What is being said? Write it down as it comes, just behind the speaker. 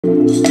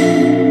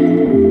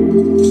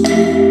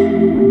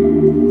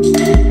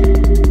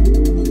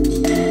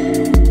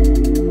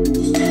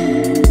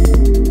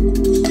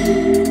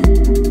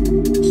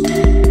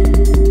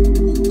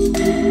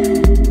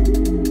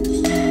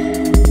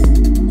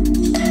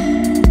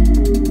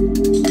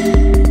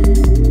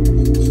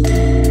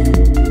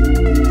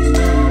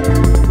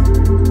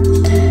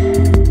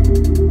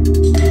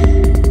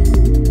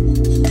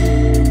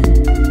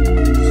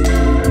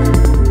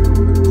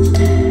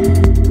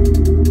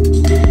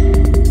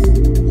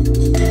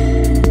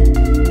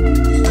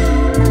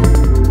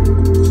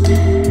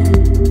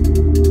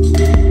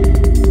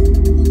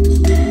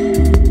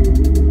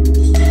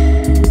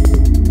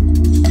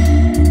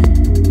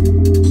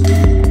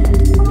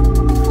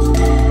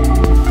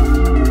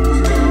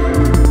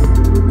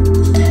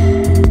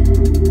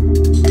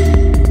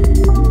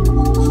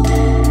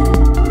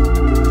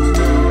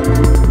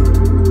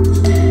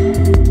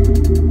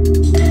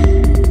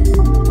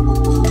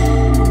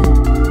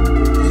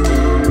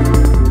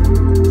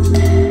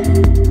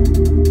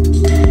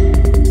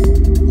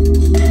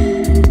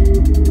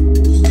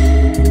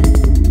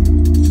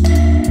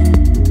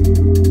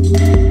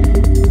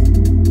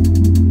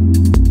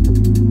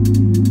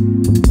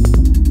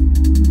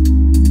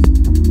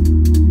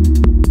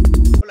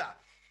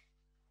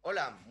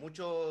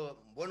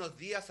Buenos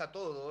días a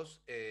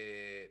todos.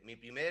 Mi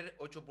primer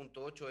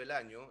 8.8 del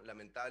año.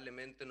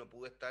 Lamentablemente no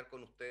pude estar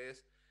con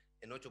ustedes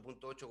en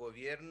 8.8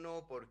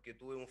 gobierno porque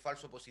tuve un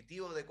falso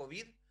positivo de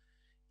COVID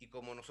y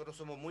como nosotros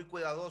somos muy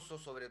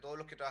cuidadosos, sobre todo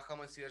los que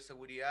trabajamos en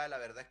ciberseguridad, la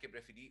verdad es que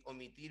preferí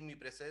omitir mi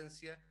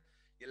presencia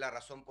y es la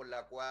razón por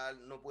la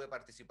cual no pude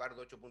participar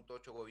de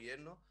 8.8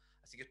 gobierno.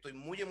 Así que estoy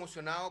muy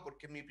emocionado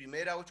porque es mi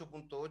primera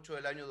 8.8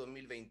 del año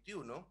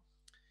 2021.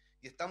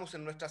 Y estamos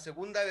en nuestra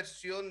segunda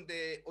versión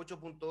de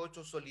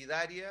 8.8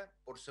 Solidaria,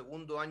 por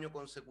segundo año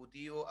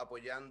consecutivo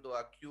apoyando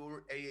a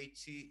Cure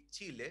AHC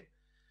Chile.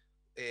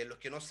 Los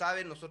que no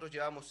saben, nosotros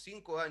llevamos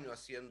 5 años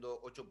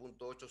haciendo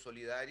 8.8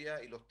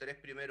 Solidaria y los 3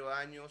 primeros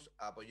años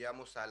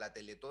apoyamos a la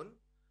Teletón.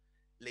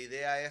 La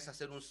idea es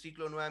hacer un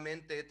ciclo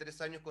nuevamente de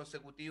 3 años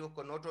consecutivos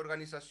con otra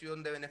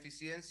organización de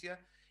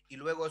beneficencia y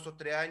luego de esos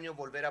 3 años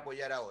volver a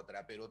apoyar a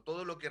otra. Pero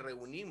todo lo que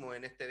reunimos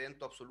en este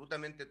evento,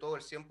 absolutamente todo,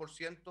 el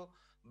 100%,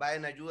 va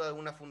en ayuda de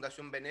una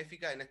fundación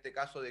benéfica, en este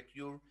caso de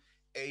Cure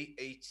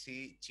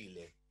AHC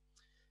Chile.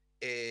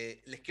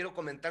 Les quiero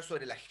comentar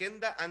sobre la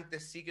agenda.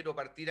 Antes sí quiero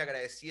partir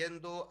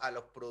agradeciendo a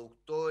los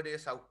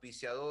productores,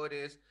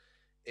 auspiciadores.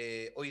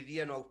 Hoy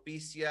día no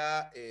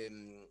auspicia...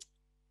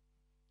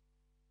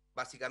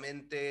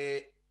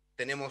 básicamente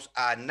tenemos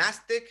a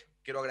Nastec,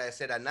 quiero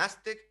agradecer a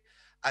Nastec,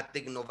 a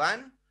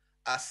Tecnovan,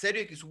 a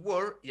ZeroX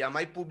World y a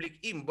My Public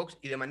Inbox,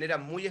 y de manera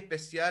muy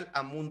especial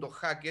a Mundo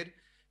Hacker,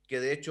 que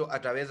de hecho a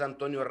través de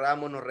Antonio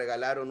Ramos nos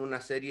regalaron una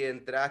serie de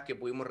entradas que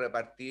pudimos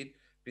repartir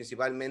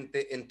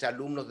principalmente entre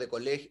alumnos de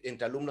colegio,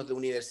 entre alumnos de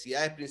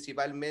universidades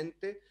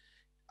principalmente.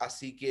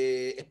 Así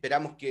que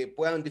esperamos que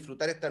puedan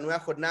disfrutar esta nueva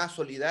jornada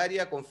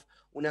solidaria con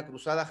una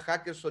cruzada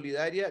hacker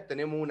solidaria.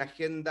 Tenemos una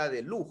agenda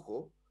de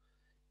lujo.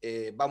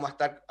 Vamos a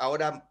estar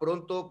ahora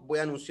pronto, voy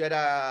a anunciar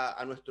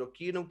a nuestro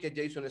keynote, que es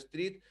Jayson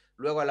Street.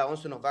 Luego a las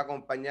 11 nos va a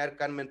acompañar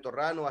Carmen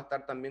Torrano, va a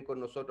estar también con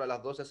nosotros a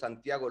las 12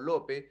 Santiago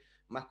López,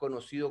 más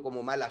conocido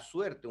como Mala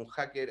Suerte, un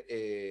hacker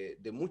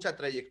de mucha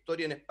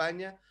trayectoria en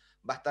España.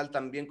 Va a estar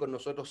también con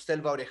nosotros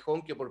Selva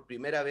Orejón, que por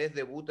primera vez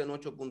debuta en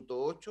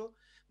 8.8.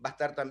 Va a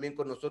estar también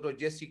con nosotros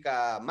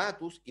Jessica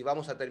Matus y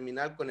vamos a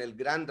terminar con el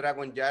gran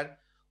Dragon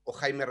Jar o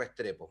Jaime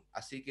Restrepo.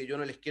 Así que yo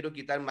no les quiero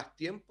quitar más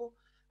tiempo.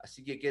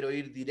 Así que quiero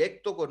ir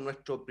directo con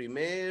nuestro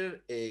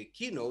primer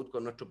keynote,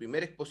 con nuestro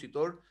primer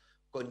expositor,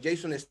 con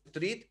Jayson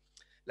Street.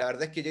 La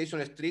verdad es que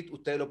Jayson Street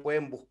ustedes lo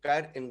pueden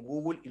buscar en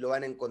Google y lo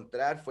van a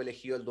encontrar. Fue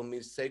elegido el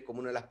 2006 como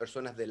una de las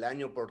personas del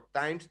año por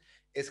Times.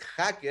 Es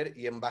hacker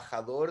y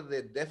embajador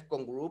de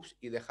Defcon Groups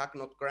y de Hack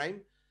Not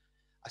Crime.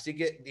 Así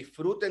que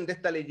disfruten de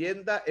esta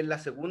leyenda. Es la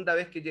segunda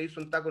vez que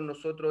Jayson está con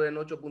nosotros en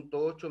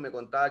 8.8. Me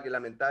contaba que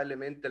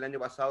lamentablemente el año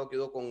pasado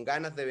quedó con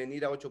ganas de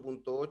venir a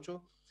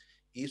 8.8.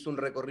 Hizo un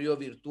recorrido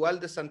virtual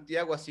de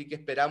Santiago, así que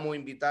esperamos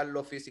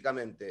invitarlo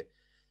físicamente.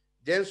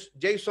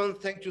 Jayson,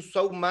 thank you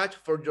so much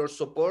for your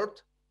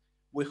support.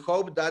 We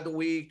hope that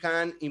we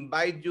can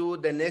invite you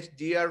the next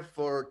year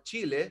for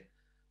Chile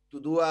to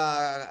do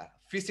a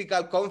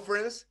physical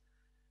conference.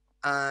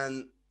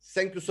 And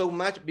thank you so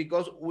much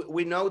because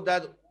we know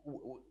that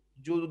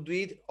you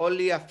did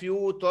only a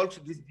few talks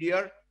this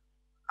year.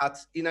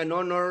 It's in an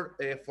honor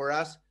for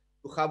us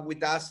to have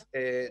with us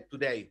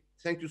today.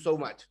 Thank you so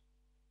much.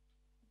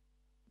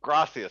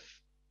 Gracias.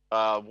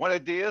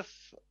 Buenos dias.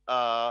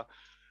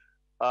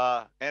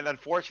 And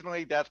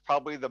unfortunately, that's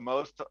probably the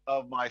most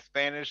of my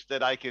Spanish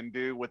that I can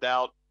do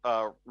without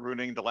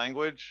ruining the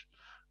language.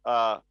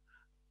 I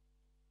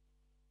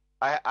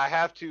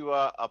have to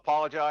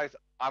apologize.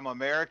 I'm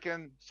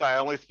American, so I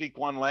only speak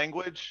one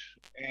language,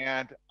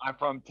 and I'm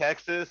from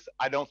Texas.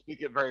 I don't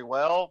speak it very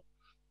well,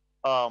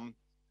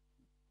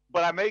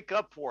 but I make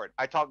up for it.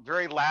 I talk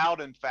very loud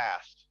and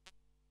fast.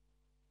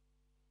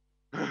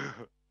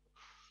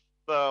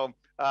 So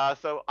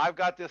So I've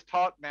got this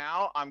talk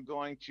now. I'm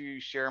going to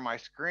share my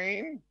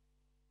screen.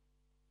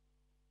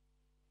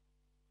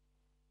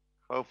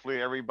 Hopefully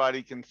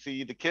everybody can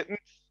see the kittens.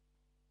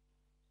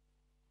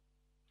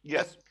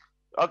 Yes.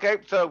 Okay,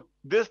 so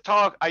this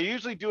talk, I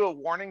usually do a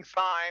warning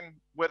sign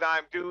when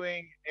I'm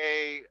doing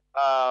a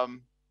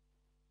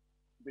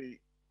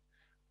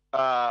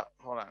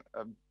hold on,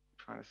 I'm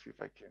trying to see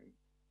if I can.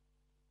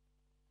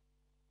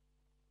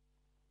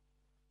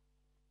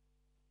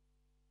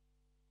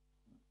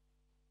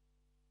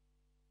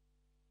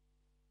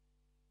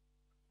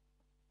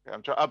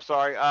 I'm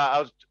sorry.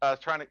 I was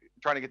trying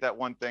to get that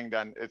one thing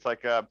done. It's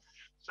like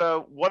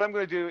so what I'm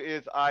going to do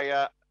is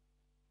I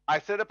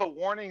set up a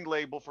warning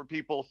label for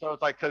people. So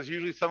it's like, because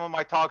usually some of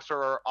my talks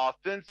are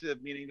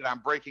offensive, meaning that I'm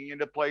breaking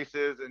into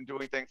places and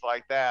doing things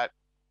like that.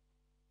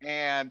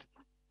 And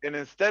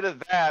instead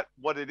of that,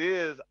 what it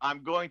is,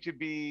 I'm going to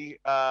be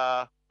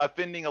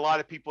offending a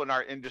lot of people in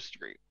our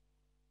industry.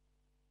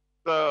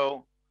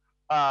 So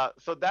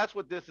so that's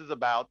what this is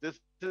about. This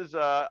is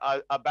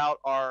about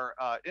our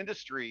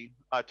industry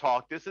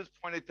talk. This is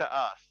pointed to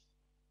us.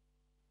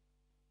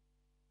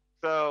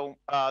 So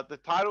the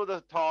title of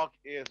the talk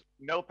is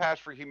No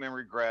Patch for Human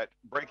Regret,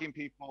 Breaking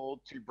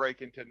People to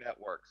Break into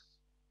Networks.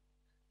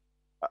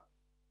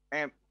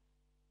 And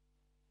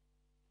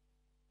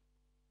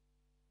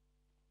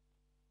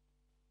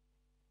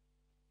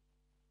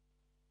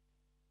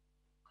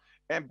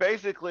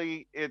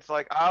basically, it's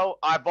like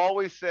I've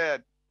always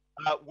said,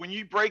 when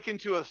you break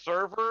into a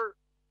server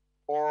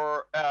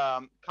or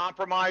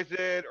compromise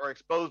it or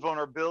expose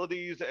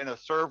vulnerabilities in a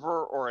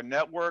server or a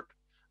network,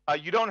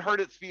 you don't hurt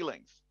its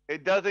feelings.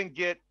 It doesn't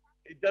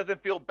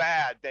feel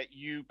bad that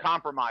you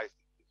compromised it.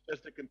 It's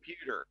just a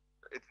computer.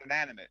 It's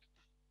inanimate.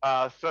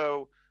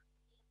 So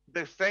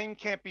the same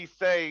can't be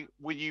said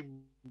when you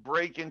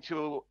break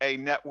into a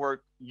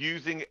network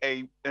using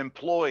a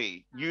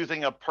employee,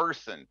 using a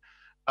person,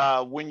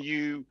 when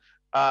you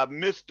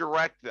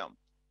misdirect them,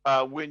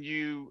 when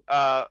you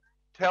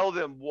tell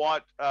them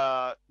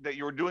that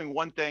you're doing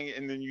one thing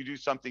and then you do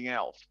something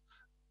else.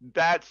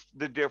 That's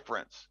the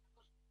difference.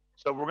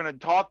 So we're going to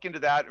talk into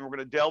that and we're going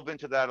to delve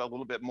into that a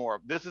little bit more.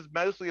 This is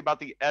mostly about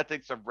the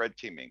ethics of red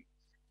teaming.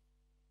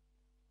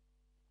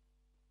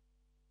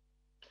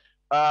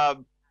 Uh,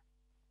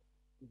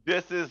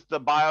 this is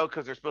the bio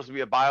because there's supposed to be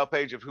a bio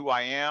page of who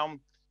I am.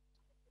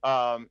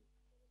 Um,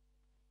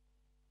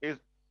 it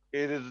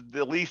is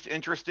the least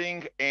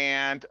interesting,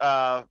 and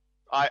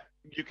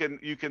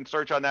you can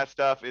search on that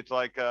stuff. It's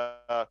like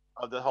the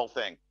whole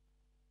thing.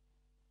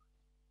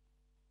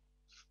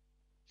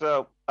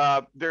 So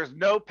there's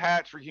no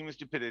patch for human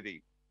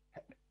stupidity.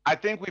 I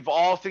think we've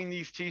all seen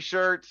these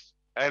T-shirts,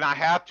 and I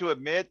have to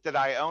admit that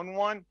I own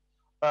one.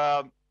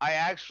 I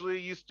actually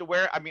used to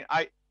wear. I mean,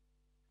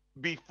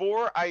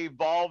 before I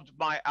evolved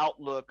my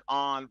outlook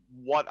on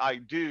what I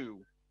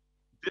do,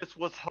 this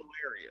was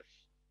hilarious.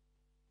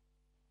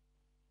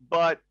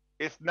 But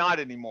it's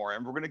not anymore,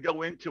 and we're going to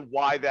go into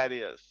why that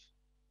is.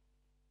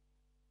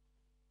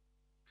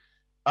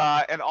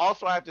 And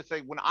also, I have to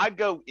say, when I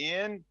go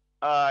in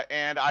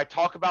and I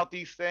talk about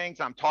these things,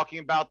 I'm talking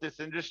about this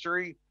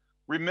industry.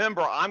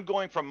 Remember, I'm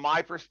going from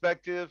my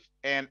perspective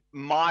and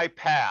my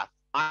path.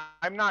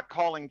 I'm not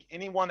calling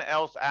anyone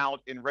else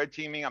out in red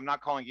teaming. I'm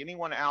not calling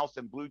anyone else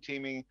in blue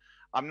teaming.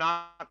 I'm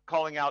not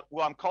calling out,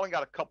 well, I'm calling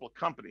out a couple of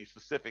companies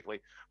specifically,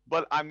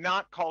 but I'm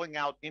not calling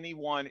out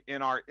anyone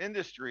in our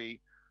industry.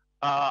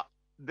 Uh,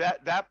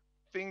 that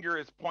finger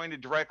is pointed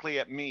directly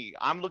at me.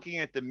 I'm looking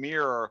at the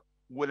mirror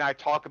when I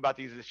talk about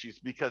these issues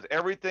because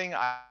everything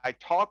I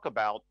talk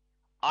about,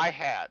 I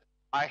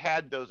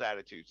had those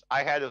attitudes.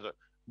 I had those,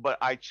 but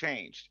I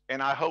changed,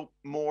 and I hope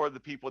more of the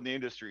people in the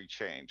industry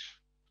change.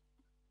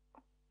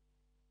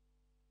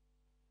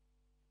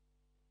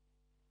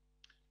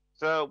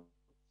 So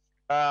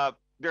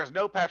there's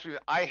no patching.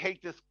 I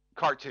hate this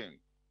cartoon.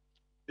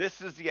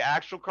 This is the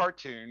actual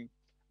cartoon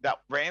that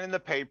ran in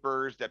the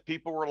papers that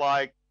people were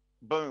like,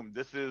 boom,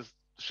 this is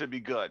should be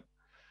good.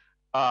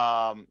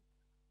 Um,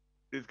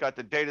 it's got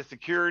the data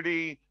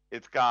security,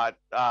 it's got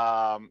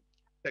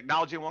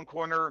technology in one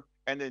corner,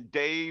 and then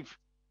Dave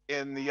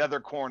in the other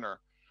corner.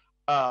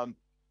 Um,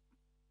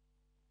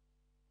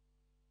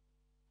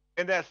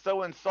 and that's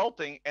so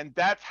insulting. And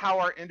that's how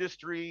our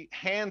industry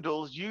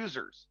handles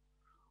users.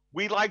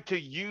 We like to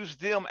use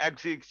them as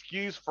the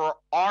excuse for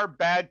our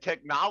bad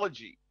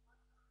technology.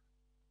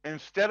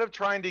 Instead of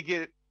trying to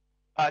get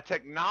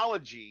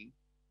technology,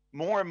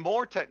 more and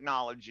more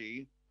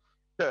technology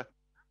to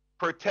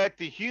protect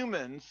the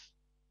humans,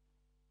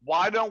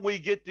 why don't we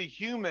get the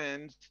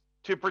humans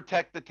to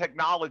protect the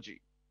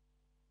technology?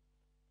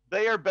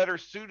 They are better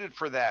suited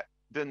for that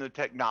than the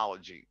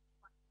technology.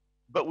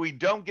 But we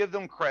don't give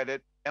them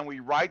credit and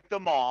we write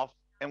them off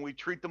and we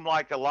treat them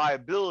like a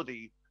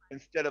liability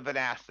instead of an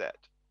asset.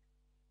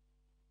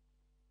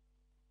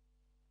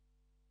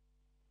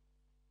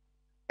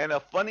 And a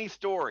funny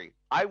story,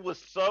 I was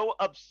so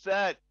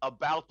upset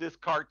about this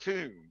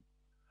cartoon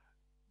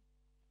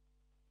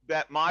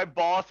that my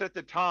boss at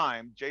the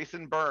time,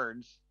 Jason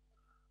Burns,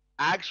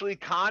 actually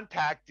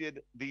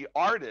contacted the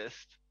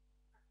artist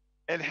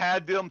and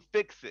had them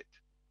fix it.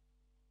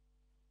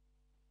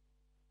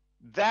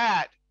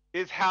 That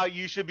is how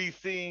you should be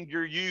seeing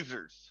your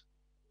users.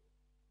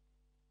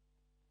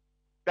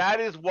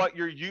 That is what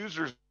your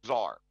users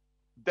are.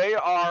 They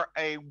are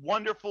a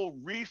wonderful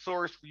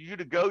resource for you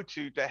to go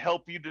to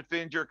help you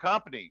defend your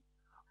company.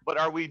 But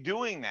are we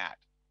doing that?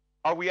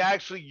 Are we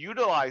actually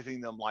utilizing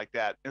them like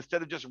that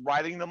instead of just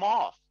writing them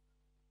off?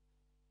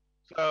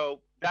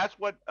 So that's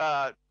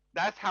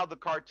how the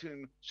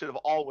cartoon should have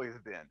always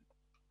been.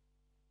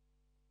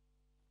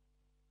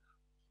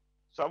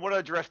 So I want to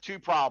address two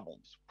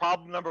problems.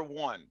 Problem number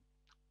one,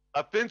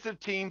 offensive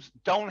teams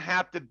don't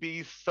have to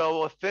be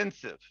so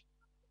offensive.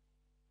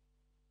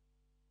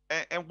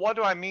 And what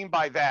do I mean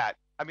by that?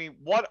 I mean,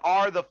 what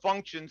are the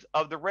functions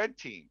of the red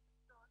team?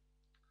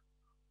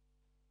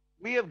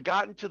 We have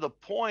gotten to the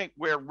point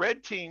where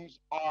red teams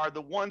are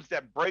the ones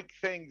that break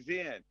things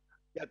in,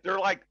 that they're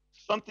like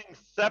something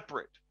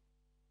separate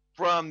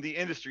from the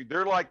industry.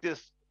 They're like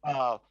this.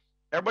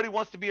 Everybody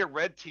wants to be a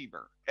red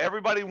teamer.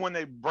 Everybody, when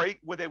they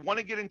want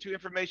to get into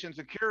information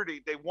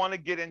security, they want to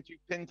get into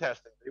pen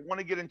testing. They want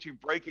to get into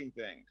breaking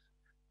things.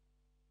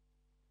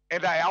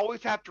 And I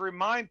always have to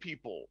remind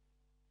people,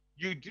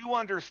 you do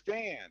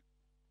understand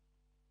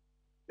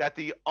that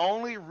the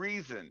only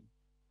reason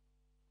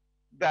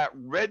that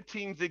red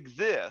teams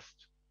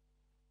exist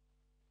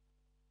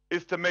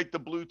is to make the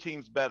blue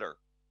teams better.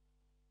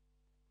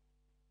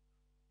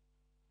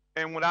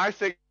 And when I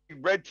say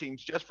red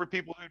teams, just for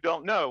people who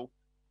don't know,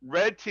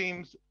 red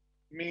teams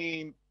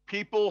mean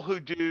people who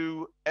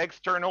do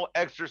external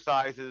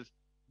exercises.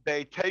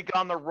 They take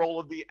on the role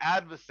of the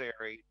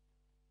adversary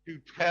to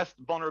test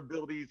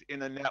vulnerabilities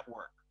in a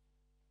network.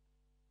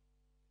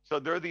 So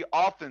they're the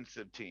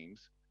offensive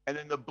teams. And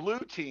then the blue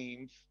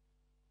teams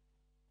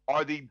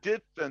are the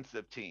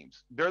defensive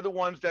teams. They're the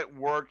ones that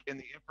work in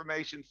the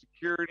information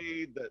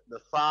security, the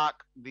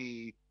SOC,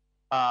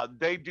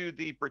 they do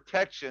the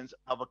protections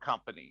of a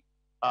company.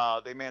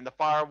 They man the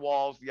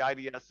firewalls, the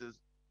IDSs,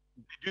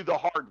 they do the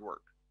hard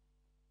work.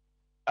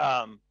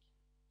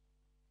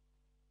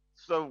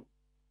 So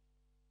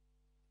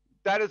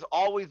that has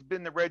always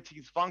been the red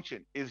team's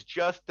function, is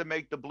just to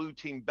make the blue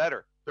team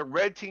better. The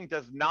red team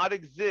does not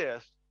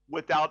exist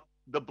without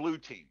the blue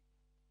team.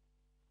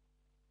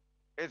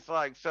 It's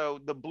like, so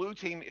the blue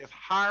team is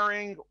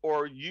hiring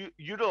or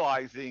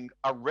utilizing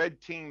a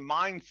red team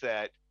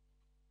mindset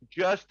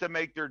just to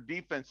make their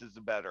defenses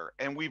better.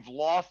 And we've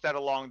lost that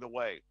along the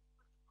way.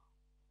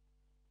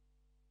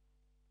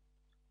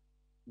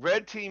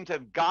 Red teams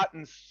have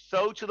gotten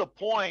so to the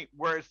point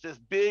where it's this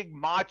big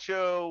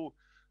macho,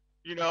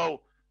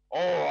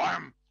 oh,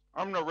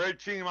 I'm the red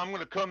team. I'm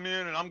going to come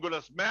in and I'm going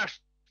to smash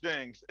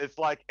things. It's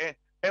like,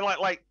 and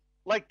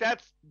like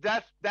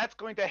that's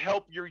going to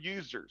help your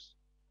users.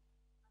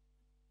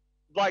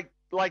 Like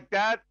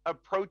that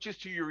approaches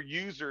to your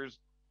users,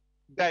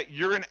 that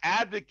you're an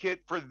advocate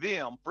for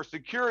them, for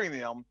securing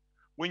them,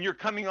 when you're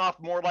coming off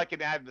more like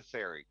an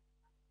adversary.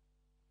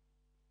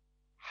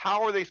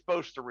 How are they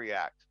supposed to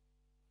react?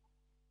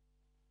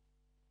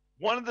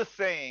 One of the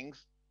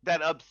sayings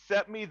that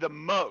upset me the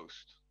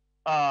most,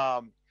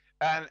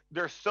 and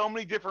there's so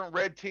many different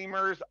red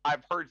teamers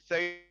I've heard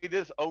say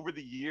this over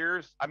the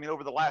years, I mean,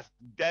 over the last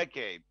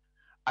decade,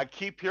 I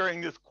keep hearing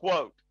this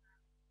quote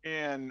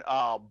in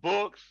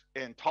books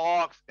and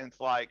talks. And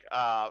it's like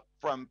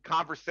from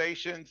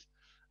conversations.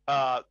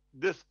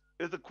 This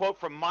is a quote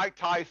from Mike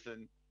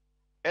Tyson: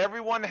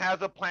 "Everyone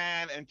has a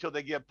plan until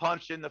they get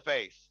punched in the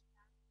face."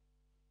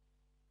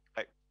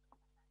 Okay.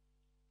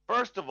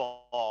 First of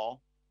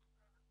all,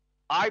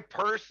 I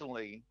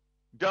personally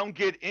don't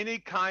get any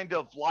kind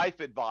of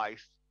life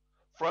advice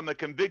from a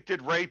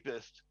convicted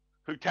rapist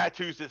who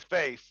tattoos his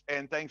face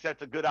and thinks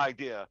that's a good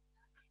idea.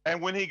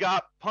 And when he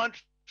got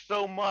punched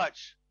so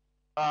much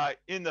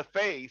in the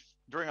face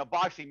during a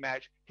boxing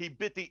match, he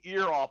bit the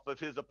ear off of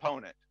his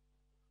opponent.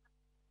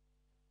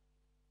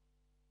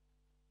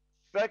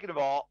 Second of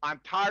all, I'm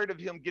tired of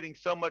him getting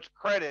so much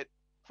credit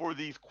for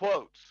these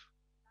quotes.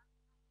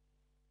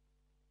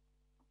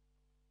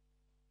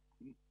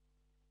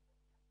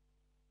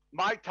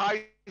 Mike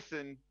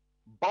Tyson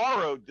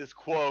borrowed this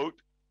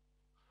quote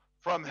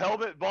from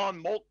Helmut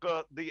von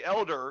Moltke the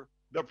Elder,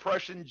 the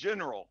Prussian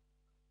general.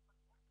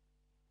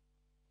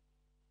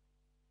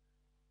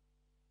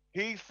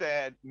 He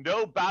said,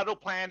 "No battle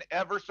plan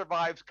ever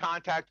survives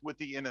contact with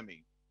the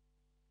enemy."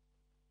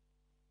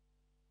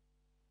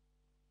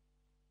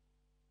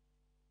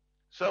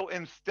 So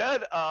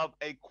instead of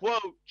a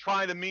quote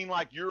trying to mean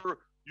like you're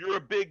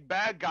a big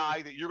bad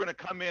guy, that you're going to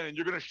come in and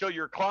you're going to show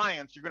your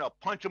clients, you're going to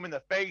punch them in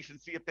the face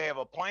and see if they have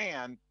a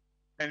plan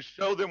and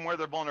show them where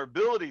their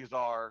vulnerabilities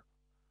are,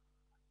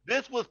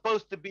 this was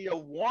supposed to be a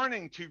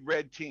warning to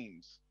red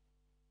teams,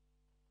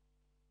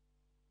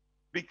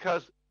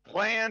 because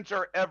plans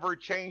are ever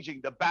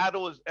changing. The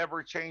battle is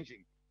ever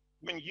changing.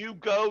 When you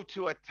go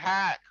to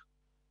attack,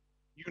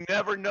 you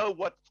never know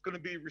what's going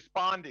to be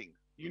responding.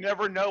 You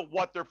never know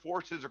what their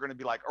forces are going to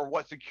be like or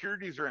what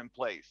securities are in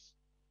place.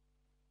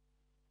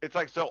 It's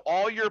like, so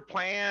all your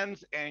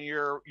plans and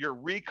your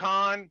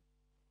recon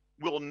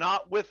will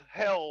not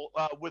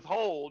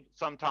withhold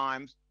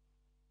sometimes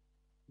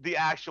the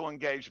actual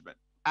engagement,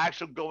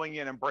 actual going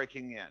in and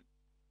breaking in.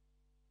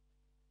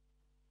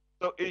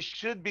 So it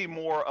should be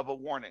more of a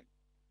warning.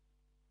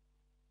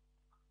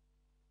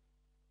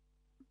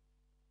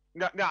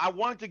 Now I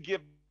wanted to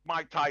give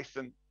Mike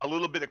Tyson a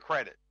little bit of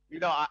credit. You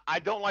know, I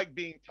don't like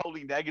being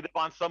totally negative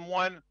on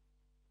someone.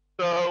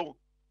 So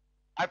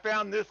I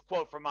found this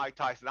quote from Mike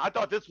Tyson. I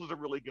thought this was a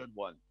really good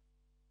one.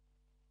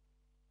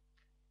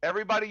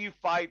 Everybody you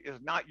fight is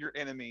not your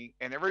enemy,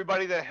 and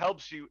everybody that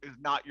helps you is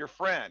not your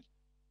friend.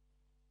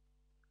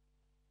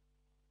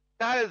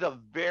 That is a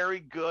very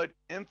good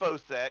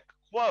InfoSec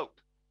quote,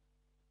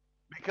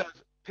 because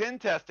pen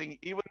testing,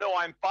 even though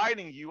I'm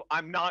fighting you,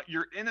 I'm not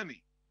your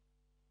enemy.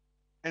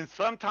 And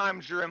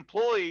sometimes your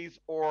employees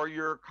or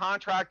your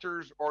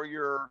contractors or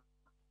your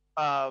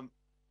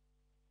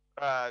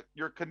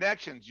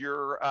connections,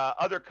 your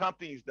other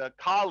companies, the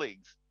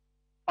colleagues,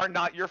 are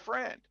not your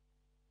friend.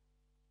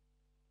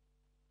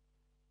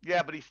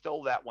 Yeah, but he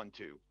stole that one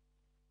too.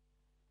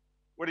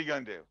 What are you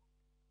going to do?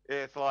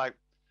 It's like,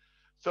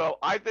 so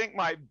I think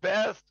my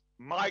best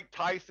Mike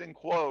Tyson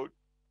quote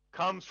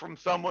comes from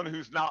someone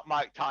who's not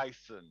Mike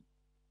Tyson.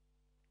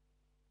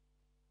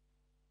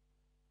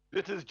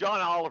 This is John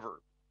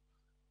Oliver.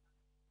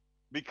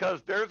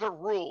 Because there's a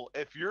rule: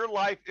 if your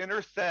life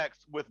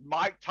intersects with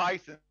Mike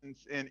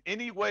Tyson's in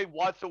any way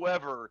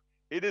whatsoever,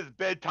 it is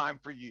bedtime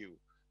for you.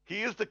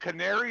 He is the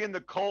canary in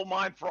the coal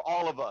mine for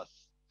all of us.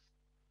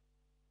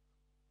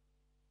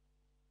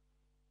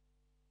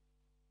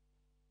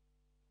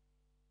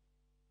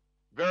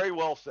 Very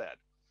well said.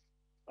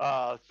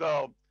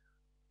 So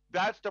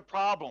that's the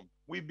problem.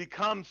 We've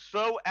become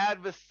so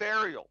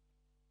adversarial.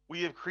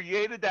 We have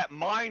created that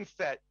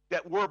mindset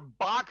that we're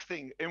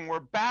boxing and we're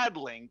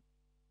battling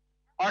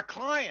our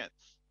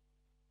clients,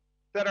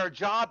 that our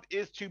job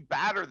is to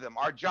batter them.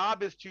 Our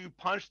job is to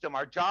punch them.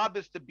 Our job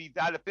is to be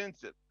that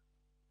offensive.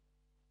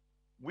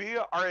 We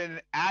are an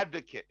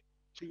advocate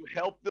to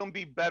help them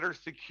be better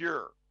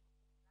secure.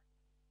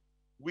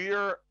 We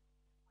are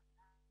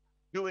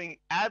doing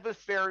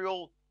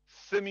adversarial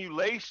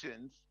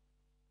simulations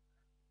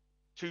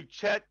to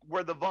check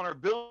where the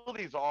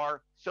vulnerabilities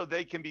are so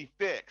they can be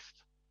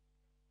fixed.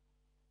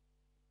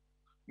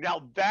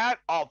 Now, that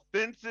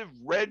offensive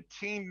red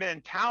team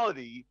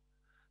mentality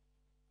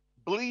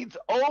bleeds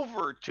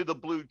over to the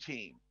blue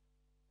team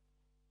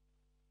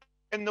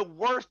in the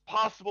worst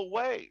possible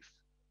ways.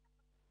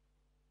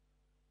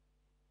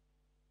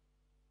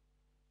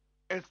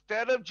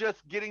 Instead of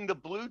just getting the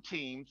blue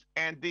teams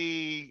and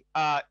the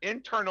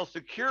internal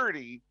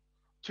security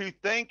to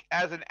think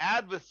as an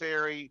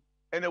adversary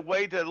in a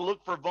way to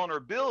look for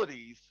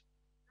vulnerabilities,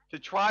 to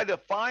try to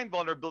find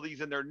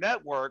vulnerabilities in their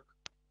network,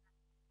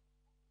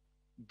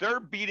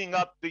 they're beating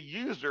up the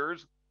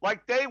users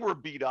like they were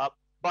beat up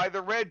by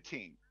the red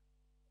team.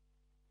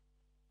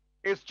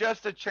 It's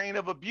just a chain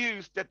of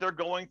abuse that they're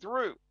going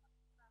through.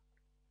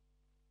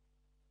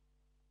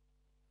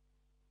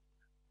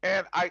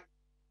 And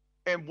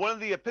one of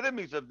the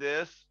epitomes of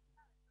this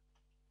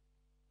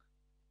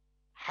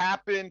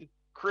happened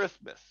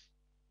Christmas.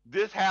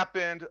 This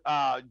happened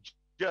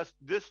just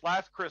this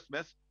last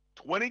Christmas,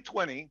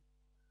 2020,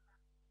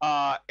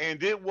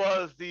 and it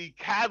was the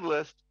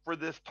catalyst for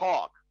this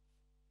talk.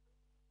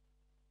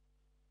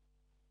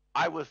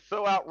 I was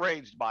so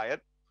outraged by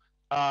it.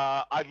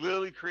 I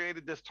literally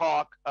created this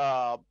talk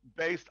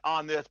based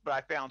on this, but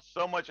I found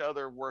so much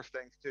other worse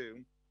things too.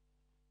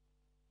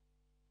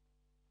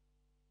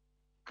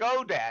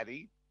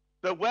 GoDaddy,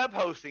 the web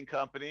hosting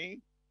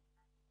company,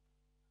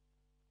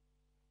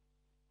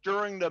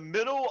 during the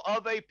middle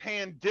of a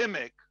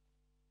pandemic,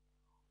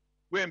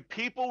 when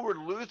people were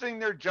losing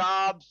their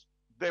jobs,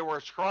 they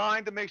were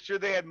trying to make sure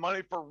they had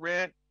money for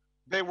rent.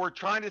 They were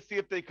trying to see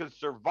if they could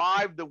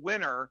survive the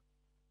winter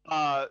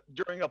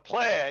during a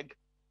plague,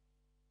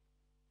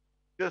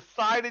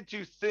 decided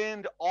to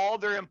send all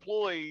their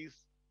employees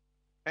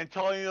and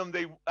telling them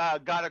they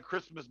got a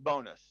Christmas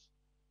bonus.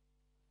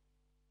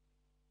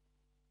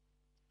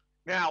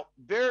 Now,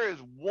 there is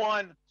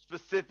one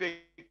specific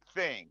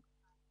thing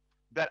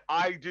that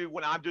I do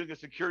when I'm doing a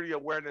security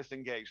awareness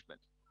engagement.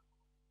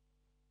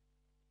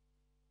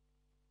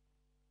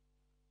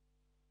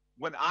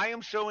 When I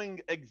am showing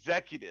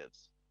executives,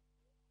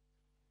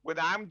 when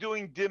I'm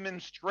doing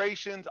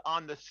demonstrations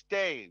on the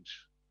stage,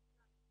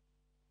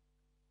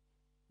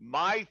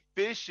 my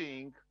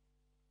phishing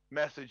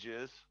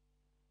messages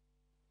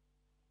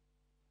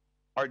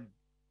are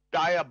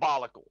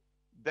diabolical.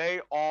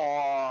 They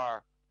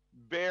are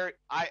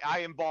I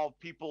involve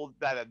people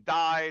that have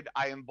died.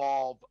 I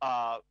involve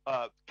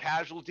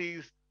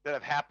casualties that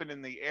have happened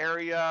in the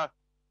area,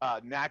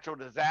 natural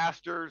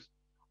disasters.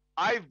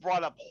 I've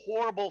brought up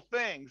horrible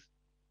things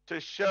to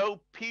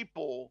show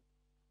people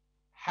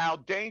how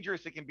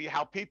dangerous it can be,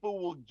 how people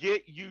will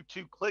get you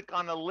to click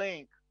on a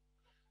link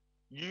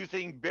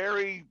using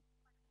very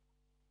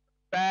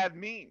bad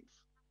means.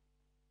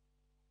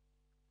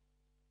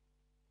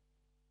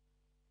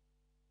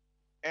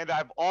 And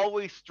I've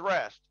always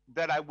stressed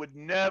that I would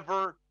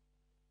never,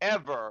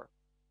 ever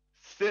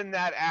send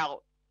that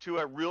out to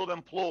a real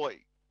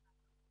employee.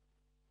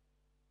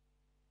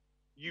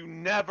 You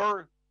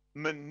never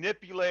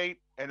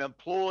manipulate an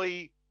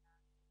employee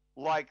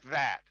like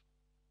that.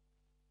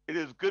 It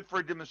is good for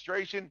a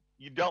demonstration.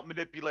 You don't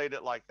manipulate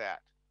it like that.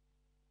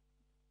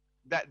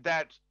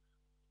 That's,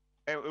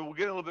 and we'll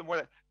get a little bit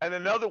more. And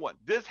another one.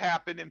 This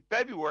happened in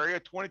February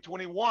of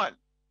 2021.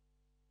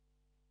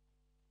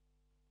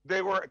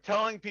 They were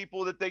telling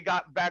people that they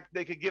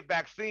could get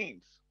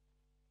vaccines.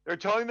 They're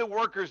telling the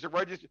workers to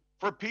register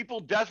for people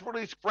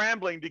desperately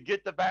scrambling to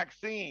get the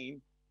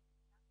vaccine.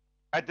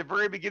 At the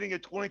very beginning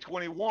of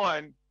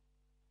 2021,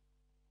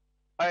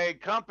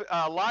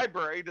 a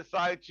library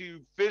decided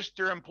to fish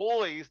their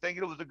employees,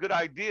 thinking it was a good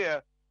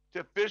idea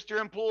to fish their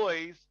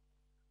employees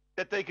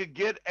that they could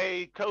get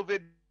a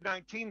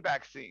COVID-19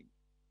 vaccine.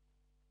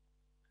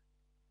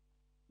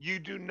 You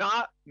do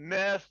not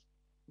mess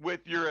with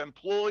your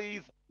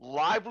employees'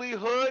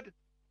 livelihood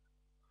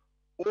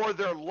or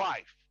their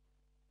life.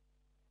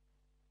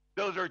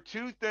 Those are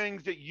two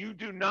things that you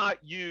do not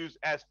use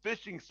as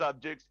phishing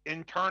subjects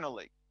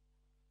internally.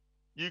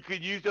 You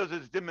could use those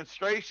as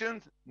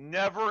demonstrations,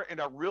 never in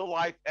a real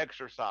life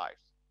exercise.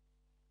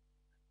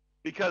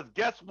 Because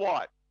guess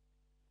what?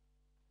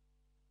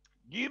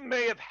 You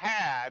may have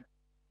had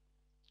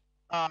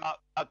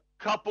a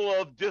couple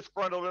of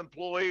disgruntled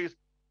employees,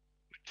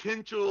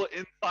 potential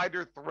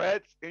insider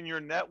threats in your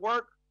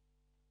network.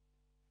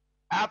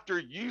 After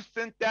you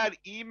sent that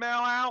email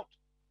out,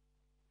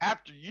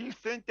 after you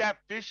sent that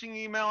phishing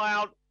email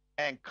out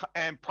and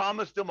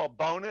promised them a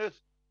bonus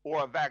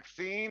or a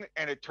vaccine,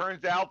 and it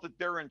turns out that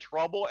they're in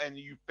trouble and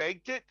you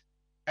faked it,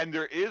 and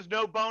there is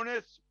no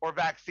bonus or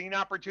vaccine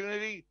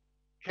opportunity,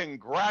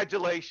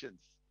 congratulations.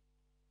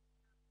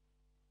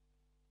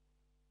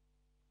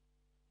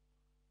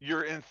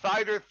 Your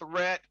insider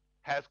threat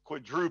has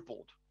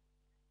quadrupled.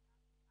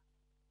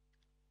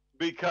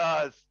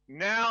 Because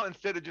now,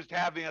 instead of just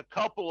having a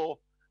couple,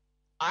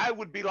 I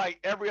would be like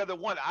every other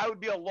one. I would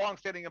be a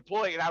long-standing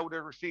employee and I would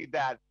have received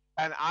that,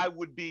 and I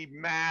would be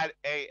mad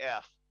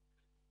AF.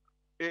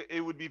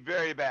 It would be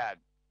very bad.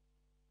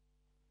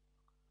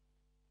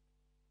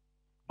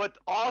 But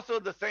also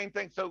the same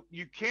thing. So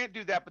you can't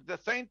do that, but the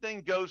same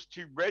thing goes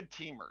to red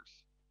teamers.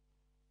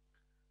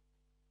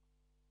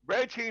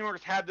 Red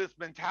teamers have this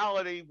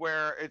mentality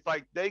where it's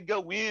like they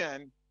go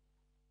in,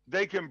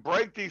 they can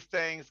break these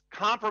things,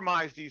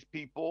 compromise these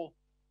people,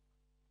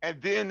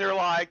 and then they're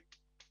like,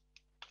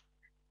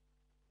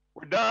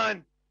 we're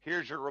done.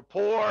 Here's your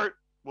report.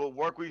 We'll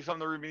work with you on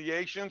the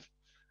remediations.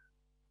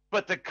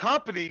 But the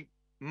company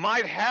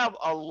might have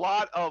a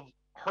lot of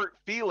hurt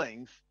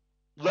feelings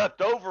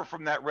left over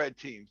from that red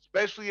team,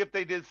 especially if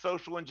they did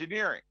social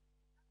engineering.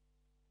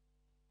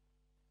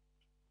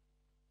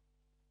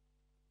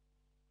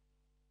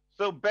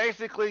 So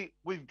basically,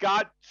 we've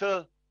got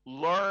to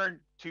learn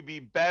to be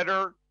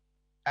better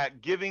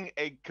at giving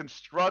a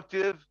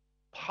constructive,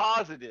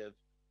 positive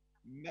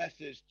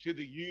message to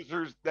the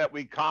users that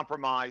we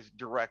compromise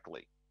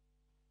directly.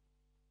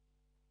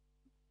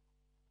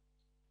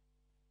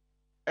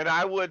 And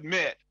I will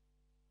admit,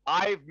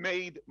 I've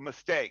made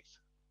mistakes.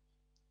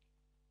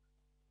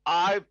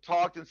 I've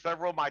talked in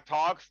several of my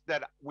talks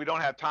that we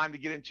don't have time to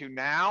get into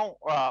now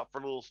for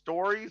little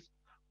stories,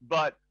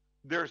 but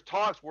there's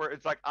talks where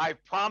it's like I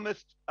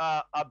promised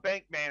a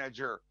bank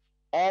manager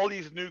all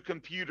these new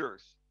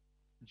computers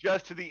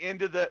just to the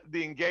end of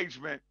the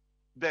engagement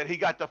that he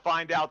got to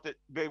find out that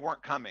they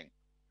weren't coming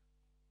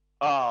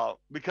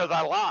because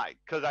I lied,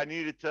 because I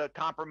needed to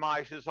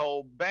compromise his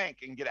whole bank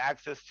and get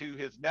access to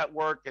his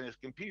network and his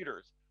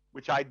computers,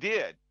 which I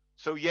did.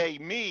 So yay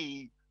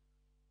me,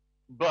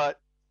 but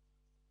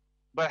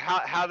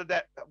how did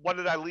that, what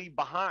did I leave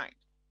behind?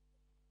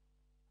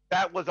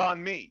 That was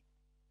on me.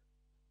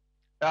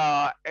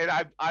 And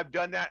I've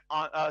done that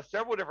on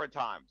several different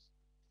times.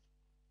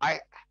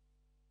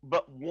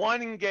 But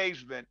one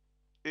engagement,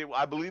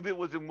 I believe it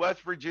was in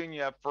West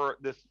Virginia for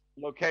this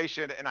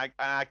location, and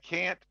I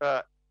can't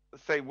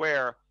say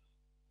where,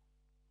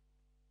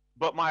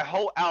 but my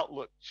whole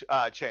outlook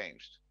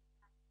changed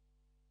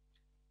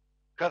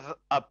because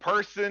a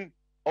person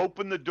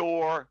opened the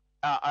door,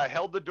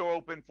 held the door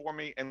open for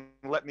me and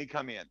let me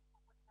come in.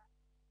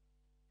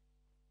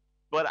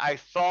 But I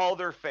saw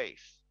their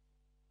face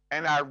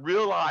and I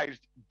realized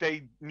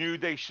they knew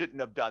they shouldn't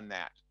have done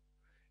that.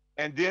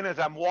 And then as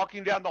I'm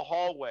walking down the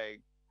hallway,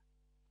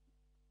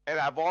 and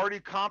I've already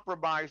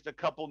compromised a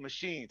couple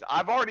machines,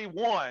 I've already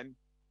won.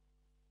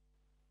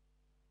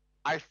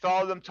 I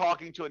saw them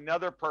talking to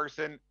another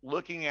person,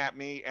 looking at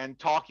me and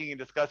talking and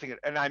discussing it.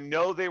 And I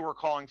know they were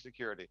calling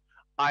security.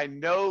 I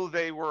know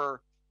they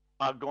were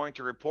going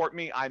to report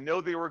me. I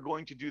know they were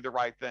going to do the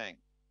right thing.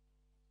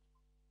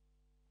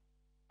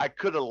 I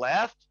could have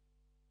left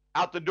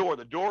out the door.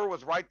 The door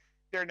was right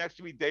there next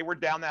to me. They were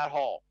down that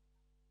hall.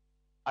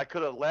 I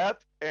could have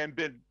left and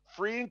been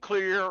free and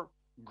clear,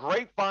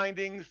 great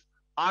findings,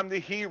 I'm the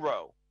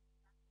hero.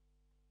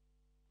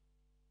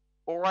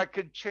 Or I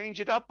could change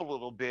it up a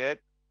little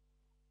bit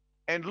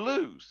and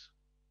lose.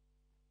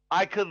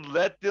 I could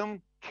let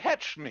them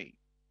catch me,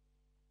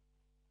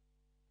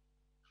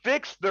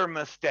 fix their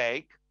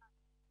mistake,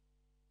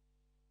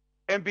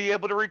 and be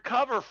able to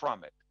recover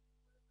from it.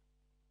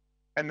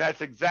 And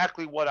that's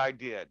exactly what I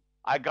did.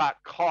 I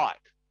got caught.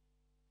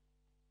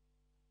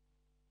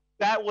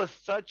 That was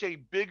such a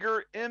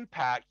bigger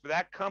impact for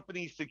that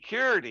company's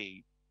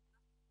security,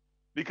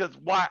 because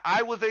while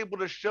I was able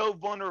to show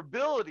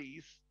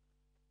vulnerabilities,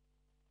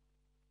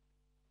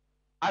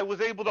 I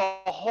was able to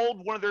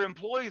hold one of their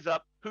employees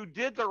up who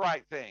did the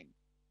right thing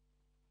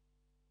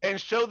and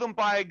show them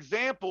by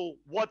example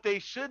what they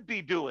should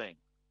be doing,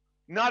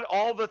 not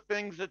all the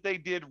things that they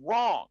did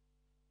wrong.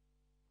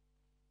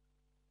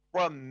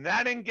 From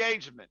that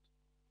engagement,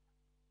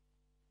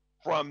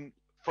 from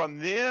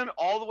then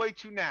all the way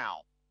to now,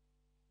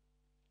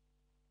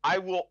 I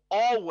will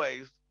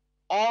always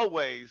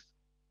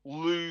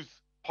lose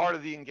part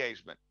of the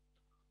engagement.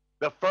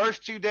 The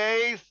first 2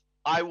 days,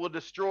 I will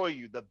destroy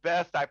you the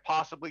best I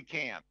possibly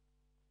can.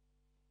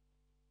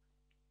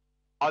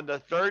 On the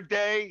third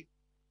day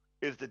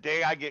is the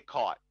day I get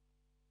caught.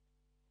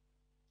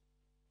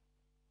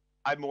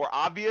 I'm more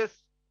obvious.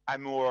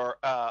 I'm more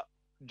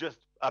just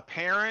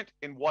apparent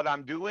in what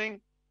I'm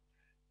doing.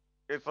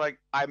 It's like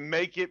I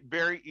make it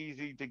very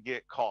easy to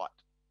get caught,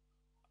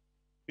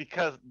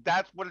 because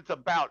that's what it's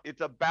about.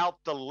 It's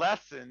about the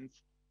lessons,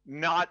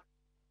 not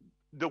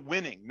the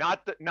winning,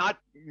 not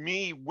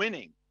me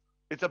winning.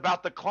 It's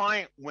about the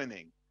client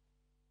winning,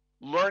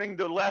 learning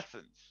the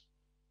lessons.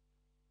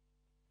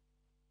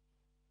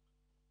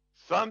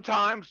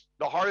 Sometimes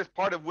the hardest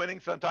part of winning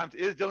sometimes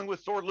is dealing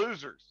with sore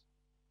losers.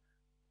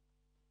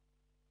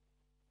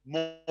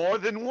 More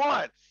than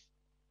once,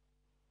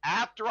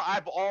 after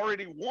I've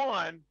already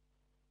won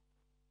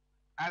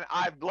and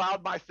I've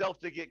allowed myself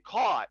to get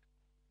caught,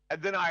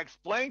 and then I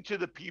explained to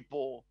the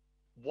people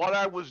what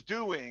I was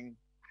doing,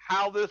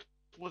 how this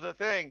was a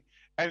thing,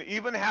 and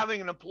even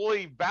having an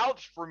employee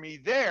vouch for me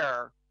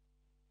there,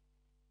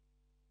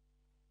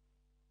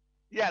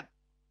 yeah,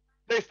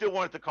 they still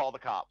wanted to call the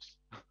cops.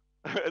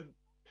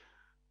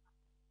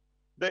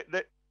 they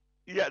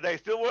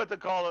still wanted to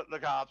call the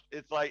cops.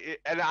 It's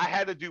like, and I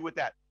had to do with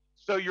that.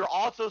 So you're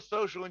also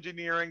social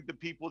engineering the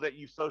people that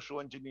you social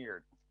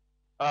engineered.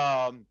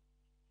 So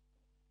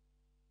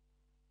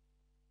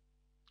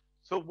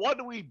what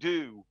do we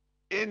do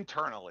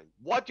internally?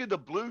 What do the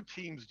blue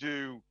teams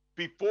do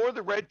before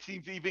the red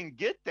teams even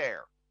get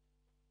there?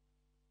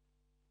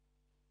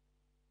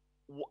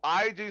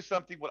 I do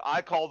something what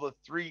I call the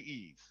 3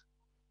 E's: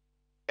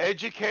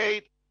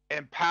 educate,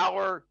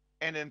 empower,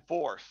 and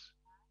enforce.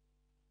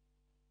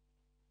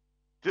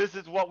 This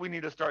is what we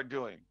need to start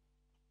doing.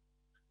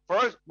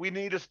 First, we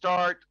need to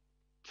start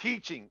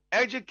teaching,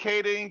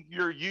 educating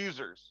your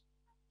users.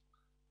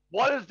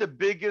 What is the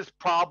biggest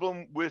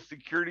problem with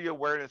security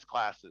awareness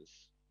classes?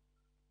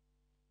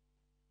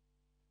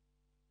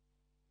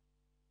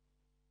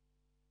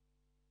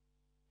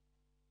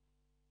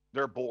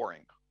 They're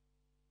boring.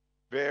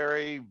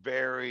 Very,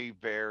 very,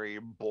 very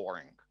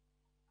boring.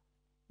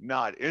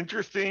 Not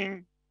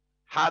interesting.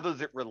 How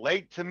does it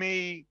relate to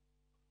me?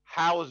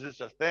 How is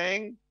this a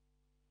thing?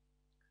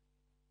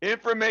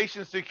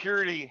 Information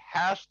security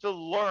has to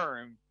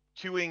learn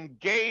to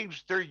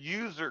engage their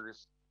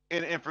users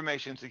in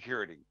information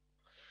security.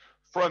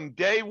 From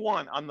day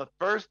one, on the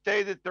first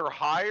day that they're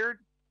hired,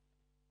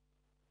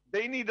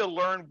 they need to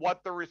learn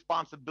what their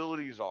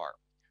responsibilities are.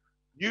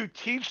 You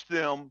teach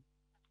them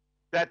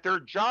that their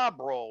job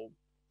role,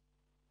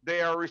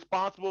 they are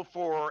responsible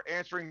for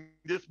answering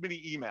this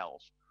many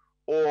emails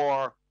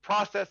or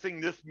processing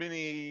this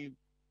many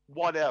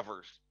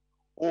whatevers,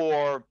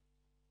 or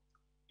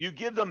you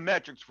give them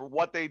metrics for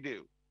what they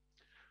do.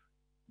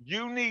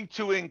 You need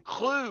to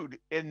include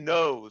in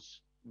those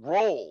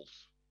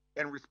roles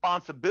and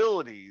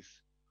responsibilities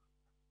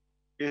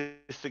is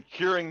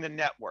securing the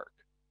network.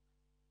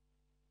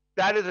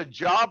 That is a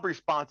job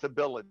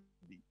responsibility,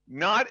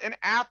 not an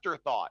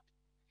afterthought,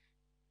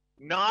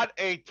 not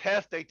a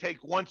test they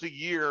take once a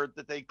year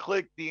that they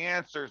click the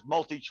answers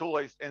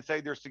multi-choice and say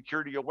they're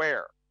security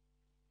aware.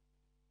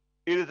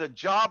 It is a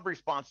job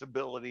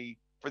responsibility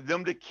for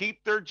them to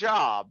keep their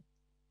job.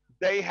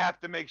 They have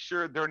to make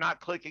sure they're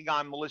not clicking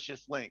on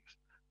malicious links.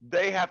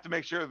 They have to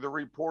make sure they're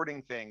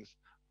reporting things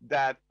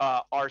that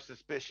are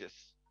suspicious.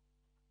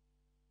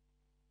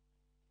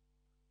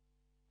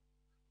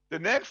 The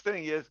next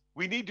thing is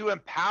we need to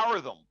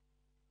empower them.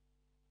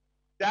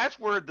 That's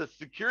where the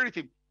security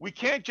team, we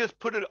can't just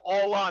put it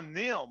all on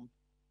them.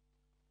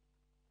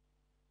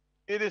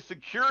 It is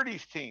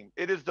security's team.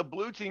 It is the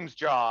blue team's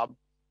job,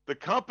 the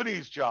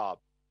company's job,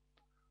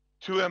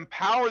 to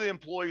empower the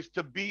employees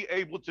to be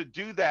able to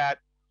do that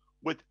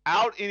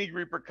without any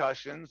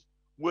repercussions,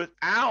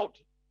 without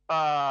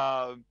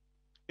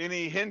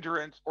any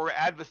hindrance or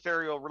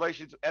adversarial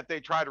relations if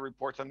they try to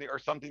report something or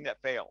something that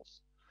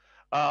fails.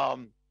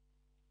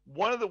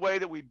 One of the way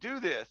that we do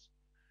this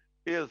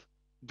is,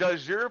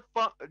 does your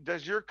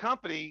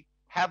company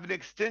have an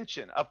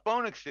extension, a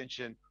phone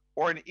extension,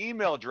 or an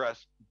email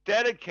address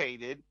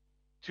dedicated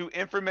to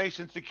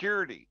information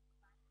security?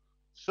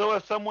 So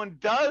if someone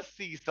does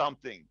see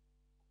something,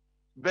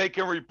 they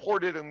can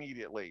report it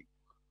immediately.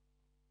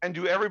 And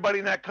do everybody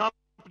in that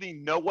company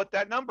know what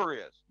that number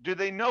is? Do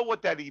they know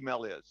what that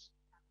email is?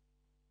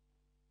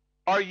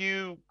 Are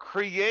you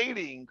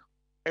creating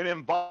an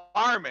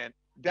environment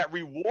that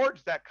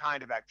rewards that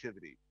kind of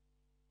activity?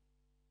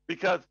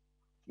 Because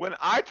when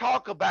I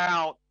talk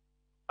about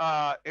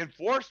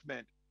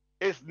enforcement,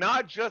 it's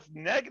not just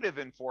negative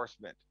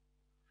enforcement.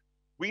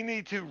 We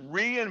need to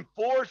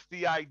reinforce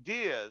the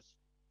ideas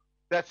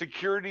that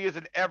security is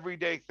an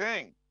everyday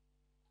thing.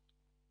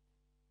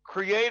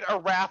 Create a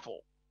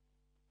raffle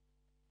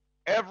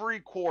every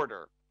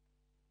quarter,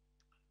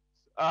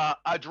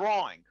 a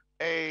drawing,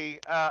 a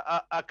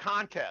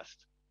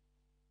contest.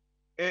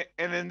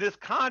 And in this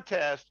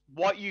contest,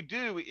 what you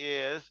do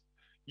is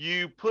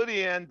you put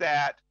in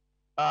that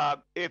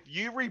if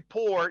you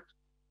report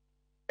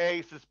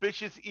a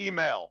suspicious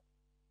email,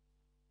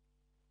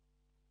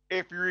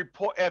 if you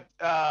report,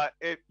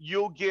 if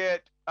you'll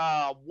get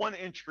one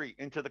entry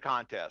into the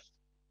contest.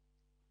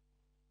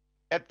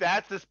 If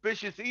that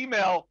suspicious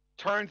email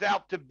turns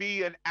out to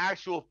be an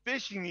actual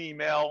phishing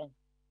email,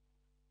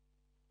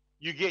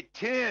 you get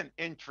 10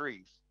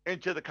 entries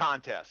into the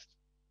contest.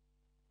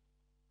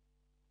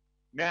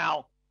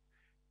 Now,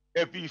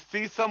 if you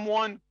see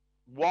someone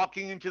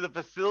walking into the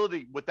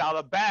facility without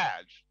a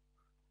badge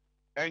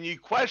and you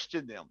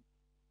question them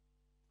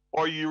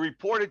or you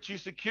report it to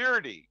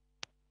security,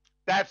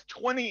 that's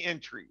 20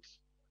 entries.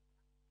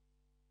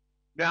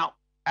 Now,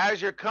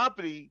 as your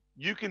company,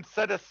 you can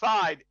set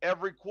aside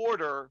every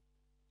quarter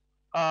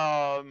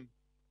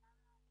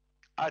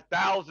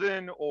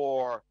 1,000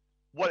 or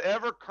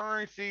whatever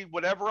currency,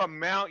 whatever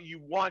amount you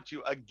want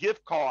to, a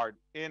gift card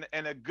in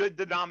a good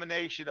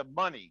denomination of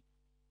money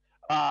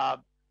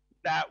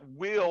that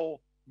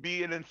will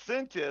be an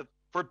incentive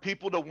for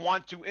people to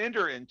want to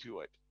enter into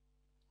it.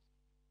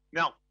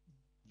 Now,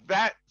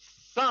 that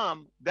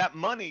sum, that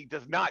money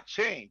does not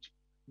change.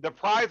 The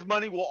prize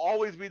money will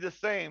always be the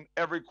same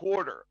every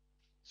quarter.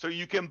 So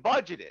you can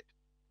budget it.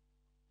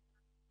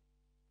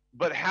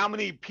 But how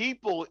many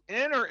people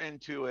enter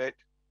into it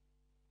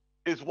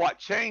is what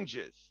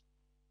changes.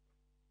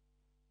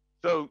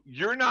 So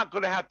you're not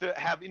going to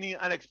have any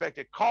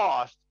unexpected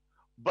cost,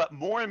 but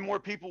more and more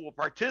people will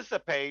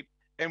participate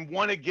and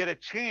want to get a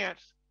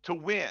chance to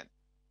win.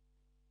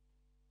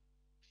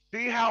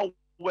 See how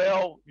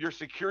well your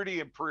security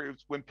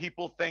improves when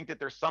people think that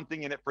there's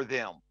something in it for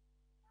them.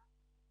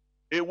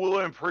 It will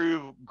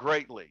improve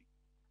greatly.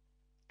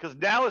 Because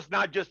now it's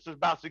not just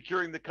about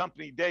securing the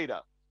company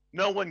data.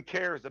 No one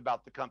cares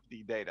about the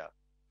company data.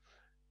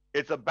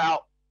 It's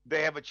about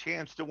they have a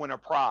chance to win a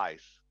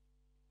prize.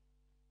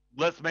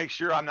 Let's make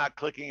sure I'm not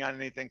clicking on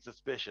anything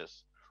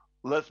suspicious.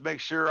 Let's make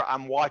sure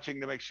I'm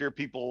watching to make sure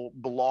people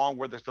belong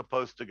where they're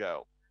supposed to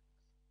go.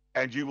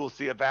 And you will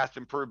see a vast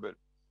improvement.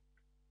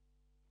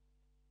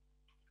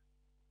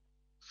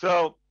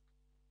 So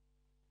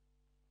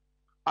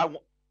I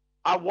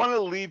want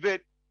to leave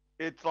it.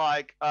 It's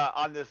like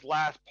on this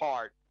last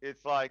part,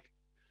 it's like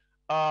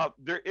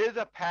there is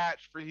a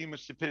patch for human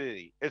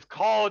stupidity. It's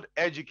called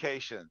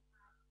education.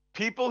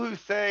 People who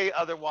say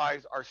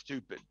otherwise are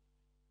stupid.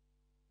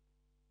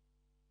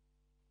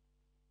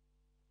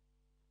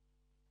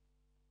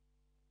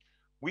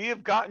 We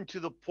have gotten to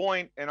the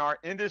point in our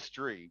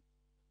industry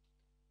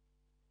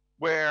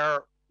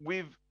where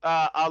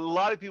a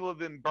lot of people have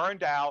been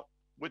burned out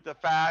with the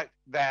fact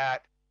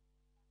that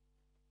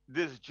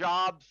this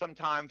job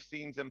sometimes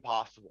seems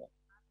impossible.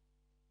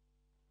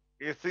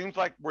 It seems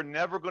like we're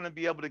never going to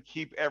be able to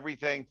keep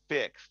everything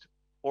fixed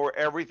or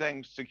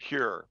everything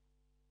secure.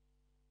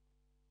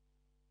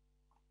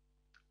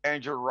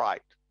 And you're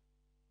right.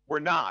 We're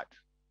not.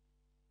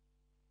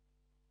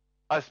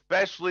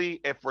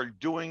 Especially if we're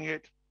doing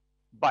it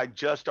by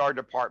just our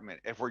department,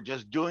 if we're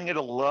just doing it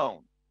alone.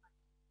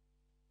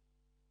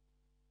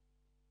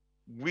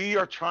 We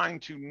are trying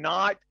to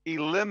not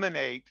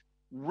eliminate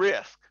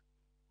risk.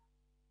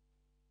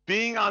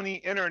 Being on the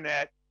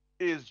internet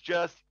is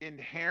just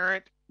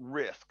inherent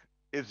risk.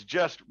 It's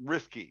just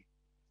risky.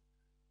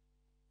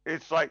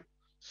 It's like,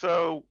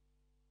 so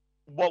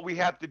what we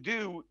have to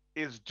do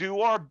is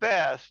do our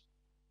best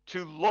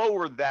to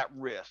lower that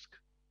risk.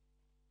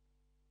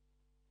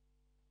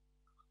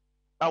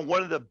 And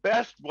one of the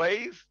best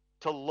ways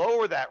to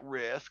lower that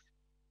risk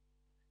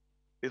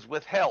is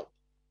with help.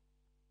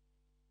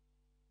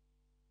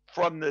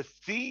 From the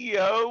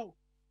CEO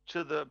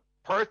to the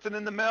person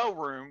in the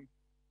mailroom,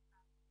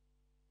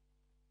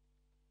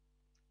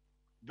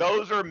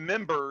 those are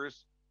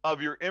members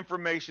of your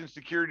information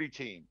security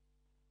team.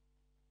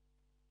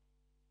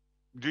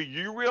 Do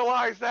you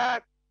realize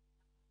that?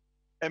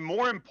 And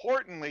more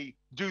importantly,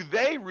 do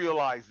they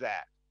realize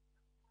that?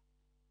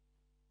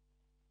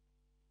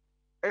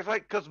 It's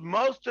like, because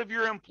most of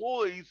your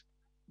employees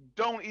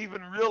don't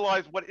even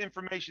realize what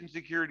information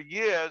security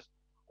is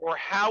or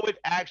how it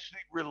actually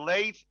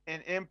relates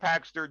and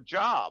impacts their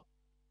job.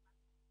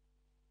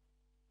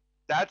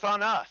 That's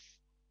on us.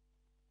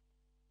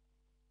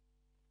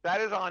 That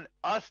is on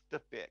us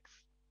to fix.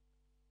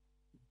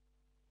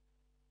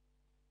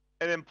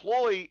 an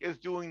employee is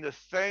doing the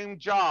same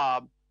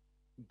job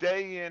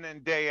day in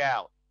and day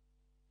out.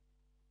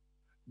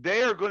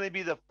 They are going to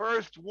be the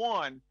first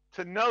one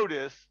to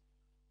notice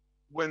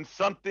when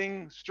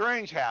something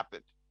strange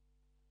happened.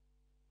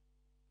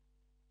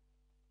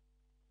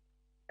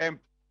 And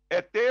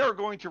if they are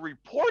going to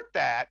report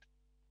that,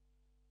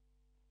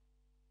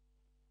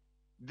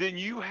 then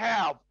you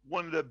have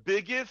one of the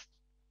biggest,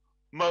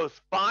 most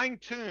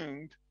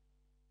fine-tuned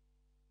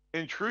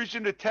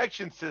intrusion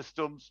detection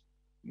systems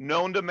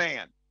known to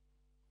man.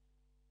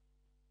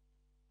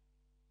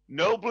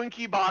 No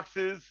blinky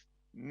boxes,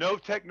 no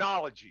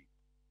technology.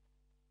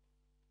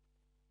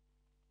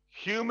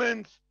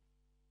 Humans,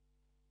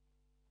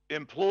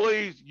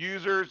 employees,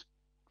 users,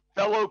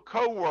 fellow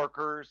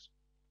coworkers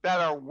that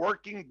are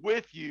working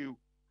with you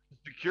to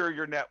secure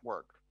your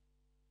network.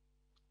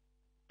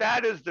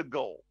 That is the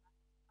goal.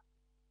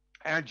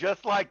 And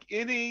just like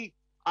any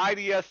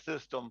IDS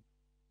system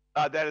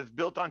that is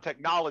built on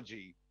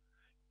technology,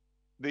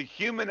 the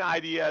human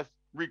IDS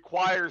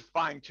requires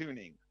fine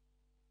tuning.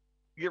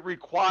 It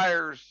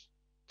requires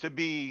to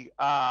be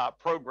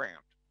programmed.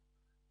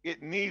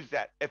 It needs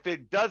that. If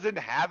it doesn't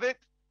have it,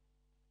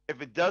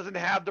 if it doesn't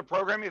have the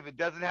programming, if it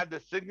doesn't have the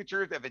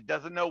signatures, if it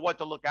doesn't know what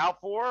to look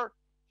out for,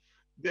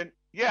 then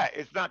yeah,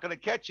 it's not going to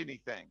catch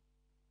anything.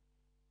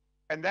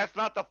 And that's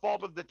not the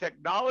fault of the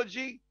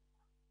technology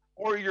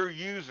or your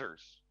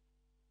users.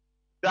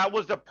 That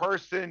was the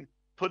person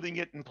putting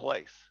it in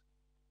place.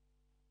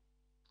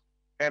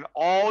 And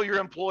all your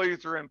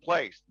employees are in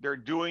place. They're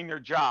doing their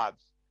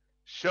jobs.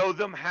 Show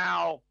them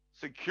how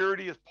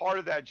security is part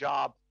of that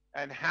job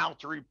and how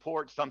to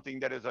report something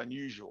that is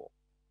unusual.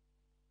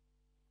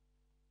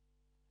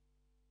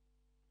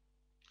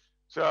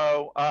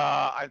 So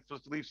I'm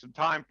supposed to leave some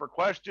time for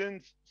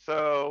questions.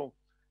 So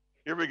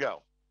here we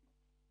go.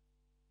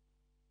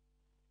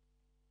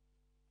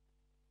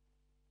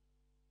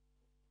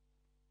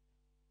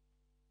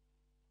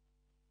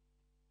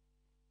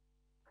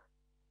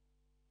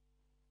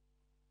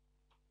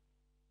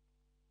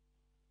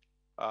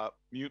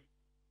 Mute.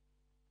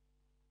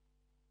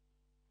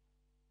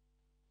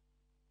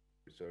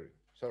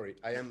 Sorry,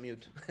 I am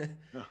mute.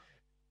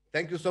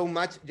 Thank you so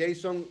much,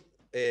 Jason.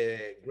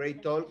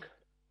 Great talk.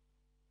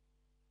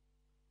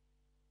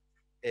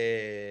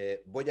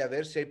 Voy a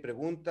ver si hay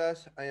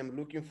preguntas. I am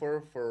looking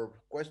for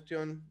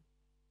question.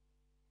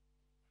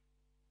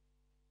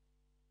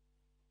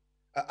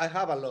 I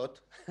have a lot.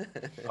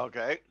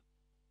 Okay.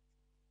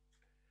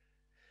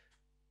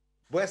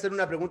 Voy a hacer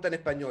una pregunta en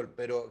español,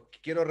 pero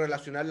quiero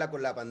relacionarla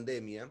con la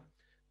pandemia.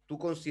 ¿Tú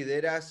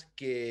consideras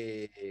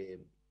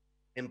que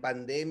en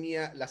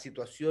pandemia la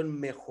situación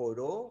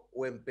mejoró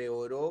o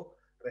empeoró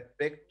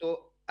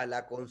respecto a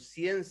la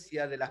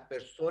conciencia de las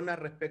personas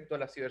respecto a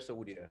la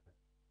ciberseguridad?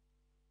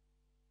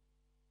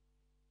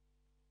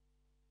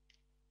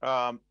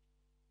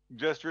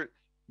 Jester,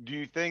 do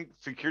you think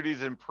security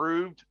has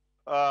improved?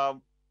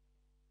 No,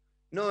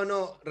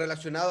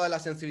 relacionado a la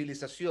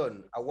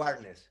sensibilización,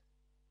 awareness.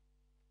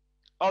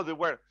 Oh, the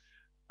where?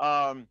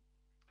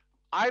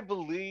 I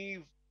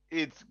believe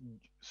it's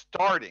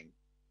starting.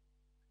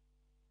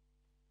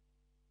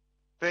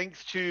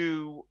 Thanks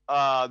to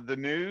the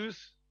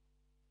news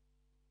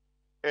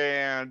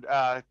and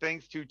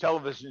thanks to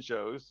television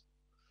shows.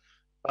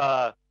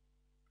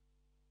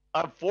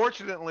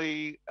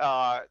 Unfortunately,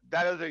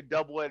 that is a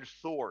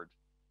double-edged sword.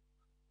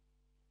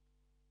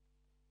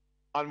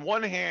 On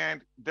one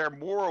hand, they're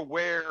more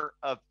aware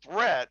of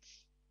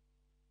threats.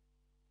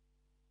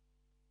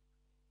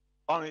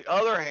 On the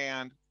other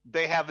hand,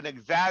 they have an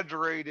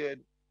exaggerated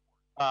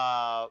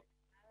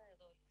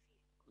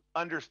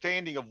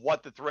understanding of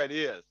what the threat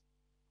is.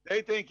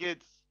 They think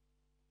it's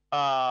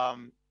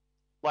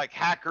like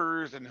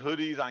hackers and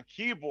hoodies on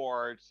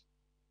keyboards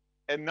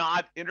and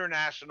not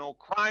international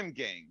crime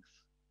gangs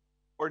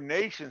or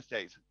nation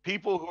states,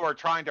 people who are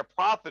trying to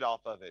profit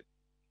off of it.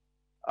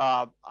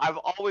 I've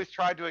always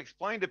tried to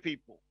explain to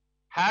people,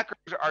 hackers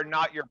are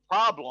not your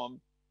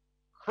problem,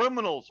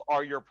 criminals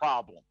are your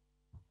problem.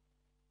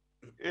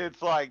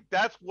 It's like,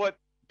 that's what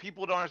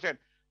people don't understand.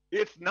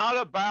 It's not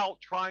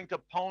about trying to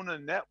pwn a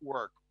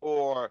network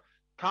or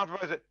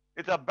compromise it.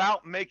 It's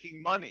about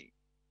making money.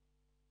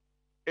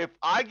 If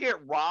I get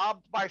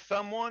robbed by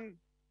someone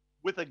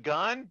with a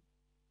gun,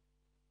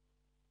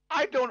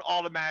 I don't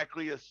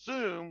automatically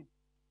assume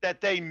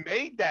that they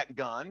made that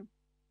gun,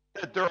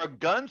 that they're a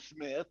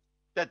gunsmith,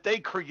 that they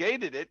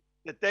created it,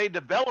 that they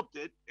developed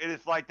it. And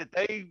it's like that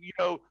they,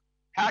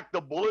 hack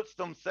the bullets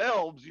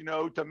themselves,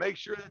 to make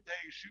sure that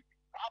they shoot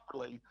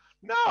properly.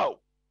 No.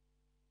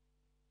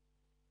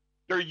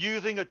 They're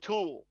using a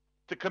tool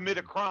to commit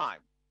a crime.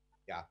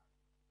 Yeah.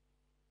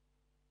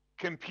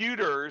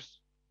 Computers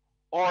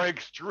are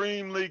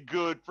extremely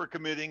good for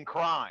committing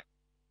crime.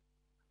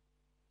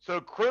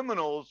 So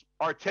criminals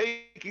are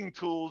taking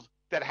tools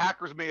that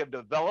hackers may have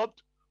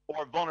developed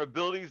or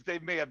vulnerabilities they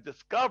may have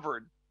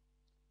discovered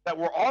that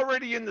were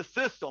already in the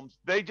systems.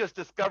 They just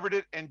discovered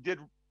it and did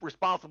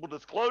responsible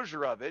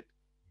disclosure of it.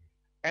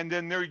 And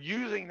then they're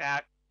using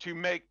that to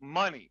make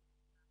money.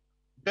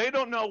 They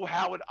don't know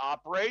how it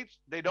operates.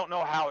 They don't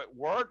know how it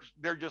works.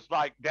 They're just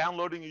like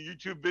downloading a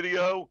YouTube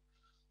video,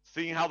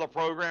 seeing how the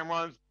program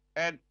runs,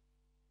 and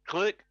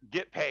click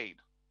get paid.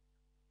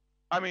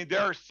 I mean,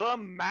 there are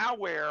some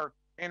malware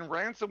and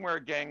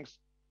ransomware gangs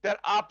that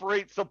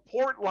operate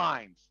support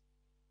lines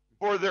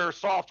for their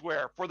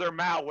software, for their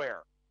malware,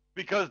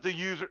 because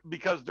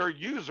their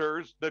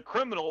users, the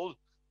criminals,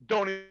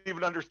 don't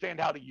even understand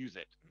how to use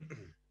it.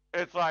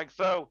 It's like,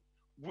 so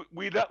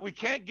we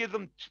can't give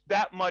them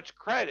that much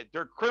credit.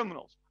 They're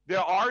criminals.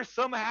 There are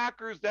some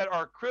hackers that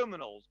are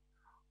criminals,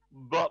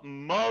 but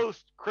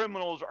most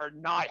criminals are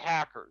not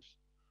hackers.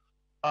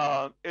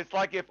 It's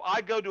like if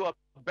I go to a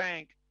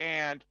bank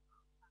and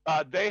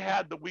they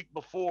had the week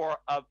before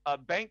a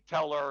bank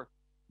teller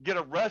get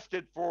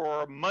arrested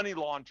for money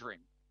laundering.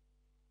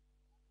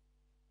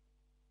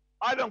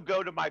 I don't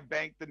go to my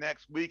bank the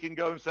next week and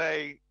go and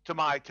say to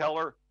my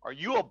teller, "Are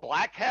you a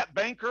black hat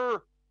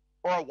banker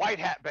or a white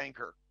hat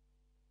banker?"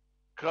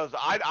 Because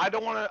I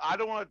don't want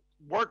to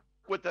work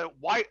with a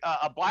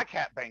black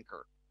hat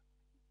banker.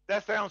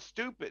 That sounds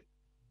stupid.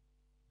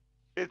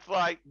 It's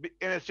like,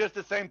 and it's just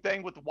the same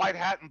thing with white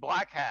hat and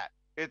black hat.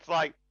 It's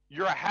like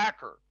you're a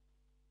hacker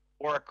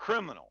or a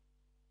criminal.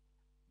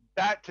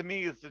 That to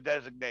me is the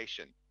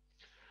designation.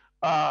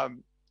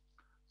 Um,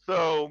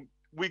 so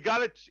we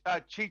got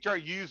to teach our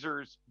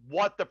users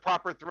what the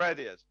proper threat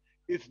is.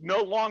 It's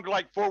no longer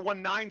like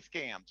 419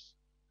 scams,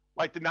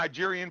 like the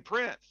Nigerian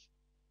prince.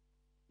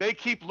 They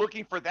keep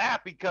looking for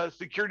that because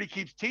security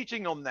keeps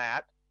teaching them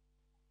that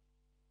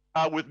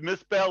with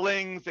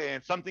misspellings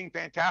and something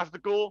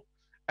fantastical.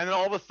 And then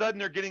all of a sudden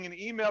they're getting an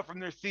email from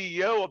their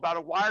CEO about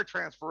a wire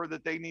transfer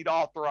that they need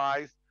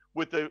authorized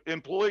with the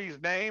employee's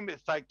name.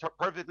 It's like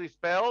perfectly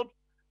spelled,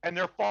 and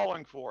they're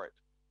falling for it.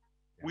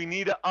 Yeah. We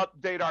need to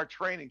update our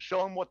training,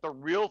 show them what the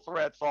real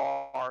threats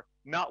are,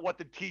 not what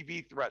the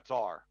TV threats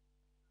are.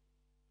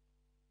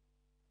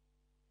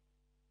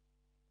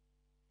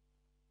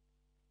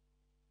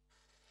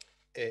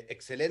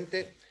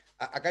 Excelente.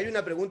 Acá hay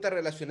una pregunta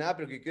relacionada,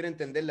 pero que quiero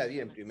entenderla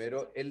bien.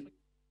 Primero,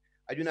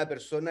 hay una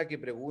persona que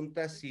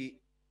pregunta si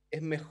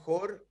es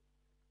mejor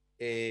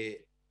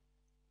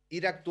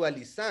ir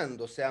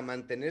actualizando, o sea,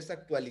 mantenerse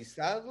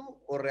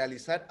actualizado o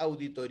realizar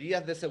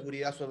auditorías de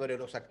seguridad sobre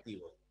los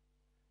activos,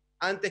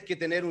 antes que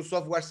tener un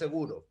software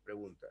seguro,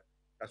 pregunta.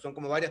 O sea, son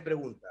como varias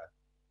preguntas.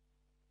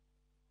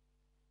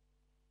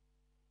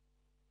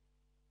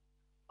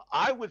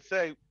 I would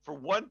say, for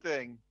one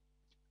thing,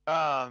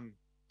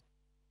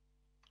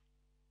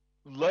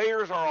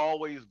 layers are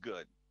always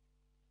good.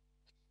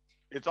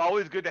 It's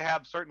always good to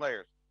have certain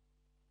layers.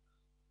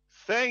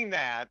 Saying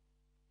that,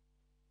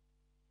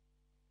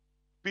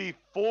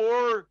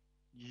 before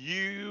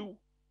you,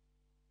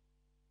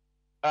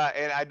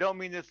 and I don't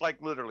mean this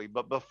like literally,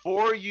 but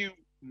before you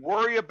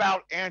worry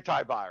about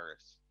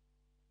antivirus,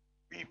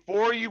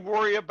 before you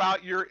worry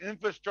about your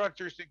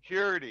infrastructure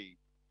security,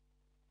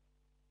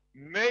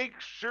 make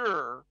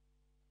sure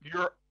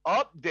you're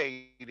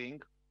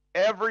updating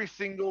every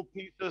single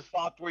piece of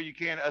software you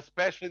can,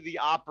 especially the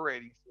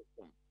operating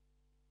system.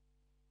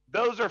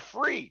 Those are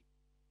free.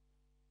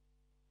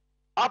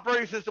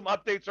 Operating system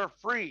updates are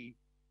free.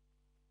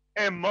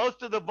 And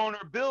most of the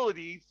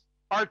vulnerabilities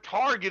are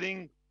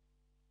targeting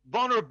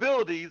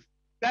vulnerabilities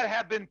that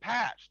have been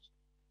patched.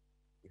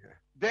 Yeah.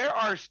 There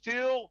are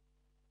still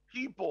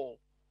people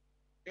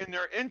in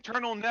their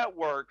internal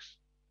networks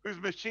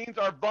whose machines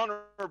are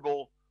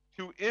vulnerable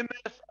to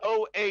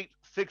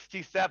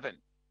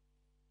MS-08-67.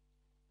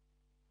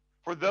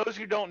 For those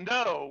who don't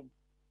know,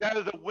 that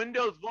is a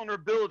Windows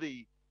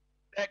vulnerability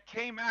that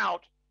came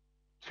out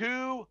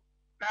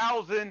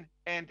 2008.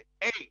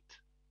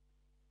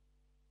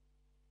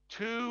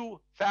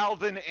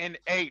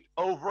 2008,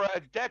 over a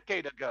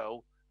decade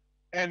ago,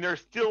 and they're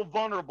still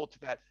vulnerable to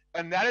that.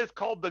 And that is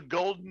called the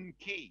golden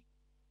key.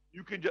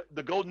 You can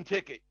the golden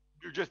ticket.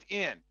 You're just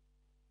in.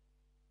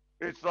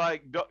 It's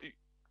like go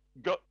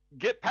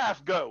get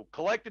past go,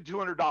 collect the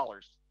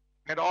 $200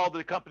 and all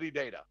the company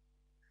data.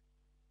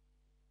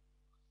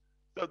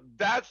 So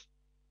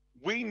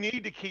we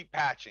need to keep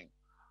patching,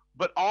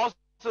 but also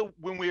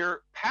when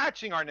we're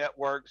patching our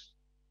networks,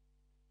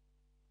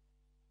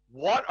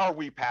 what are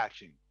we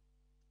patching?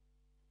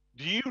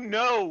 Do you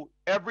know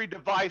every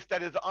device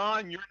that is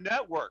on your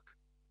network?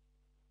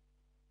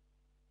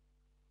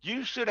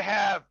 You should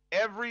have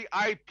every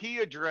IP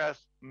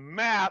address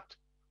mapped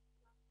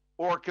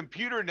or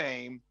computer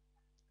name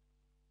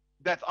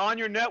that's on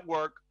your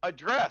network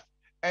addressed.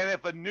 And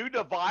if a new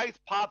device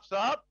pops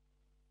up,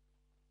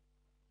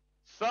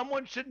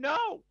 someone should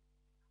know.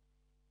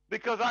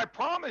 Because I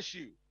promise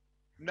you,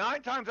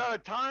 9 times out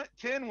of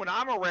 10 when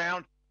I'm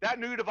around, that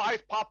new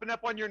device popping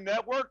up on your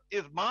network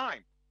is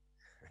mine.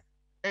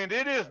 And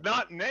it is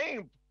not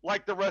named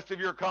like the rest of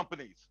your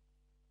companies.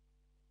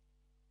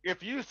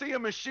 If you see a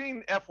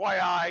machine,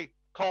 FYI,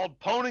 called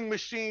Poning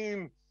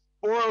Machine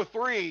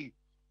 403,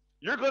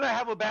 you're going to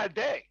have a bad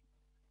day.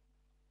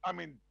 I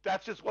mean,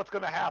 that's just what's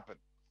going to happen.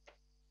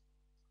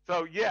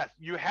 So yes,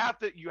 you have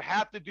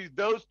to do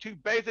those two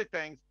basic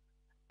things,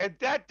 and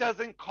that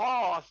doesn't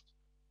cost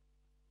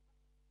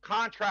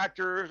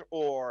contractors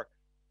or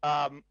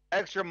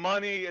extra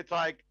money. It's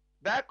like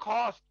that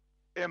costs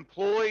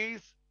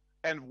employees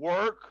and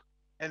work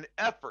and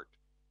effort,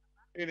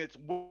 and it's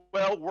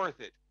well worth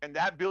it. And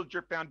that builds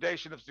your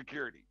foundation of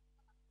security.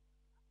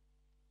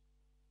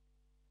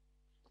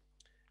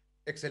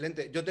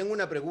 Excelente. Yo tengo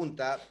una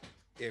pregunta.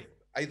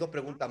 Hay dos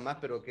preguntas más,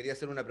 pero quería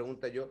hacer una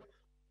pregunta yo.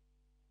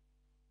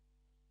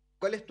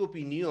 ¿Cuál es tu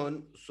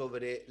opinión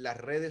sobre las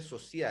redes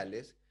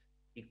sociales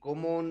y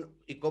cómo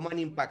han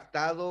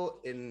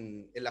impactado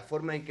en la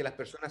forma en que las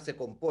personas se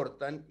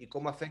comportan y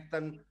cómo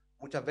afectan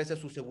muchas veces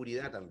su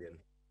seguridad también?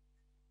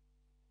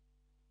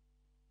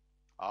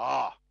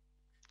 Ah,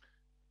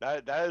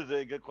 that is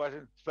a good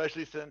question,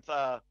 especially since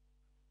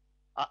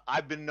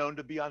I've been known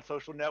to be on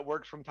social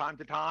networks from time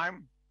to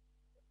time.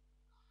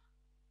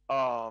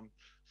 Um,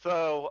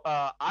 so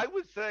I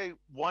would say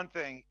one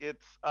thing.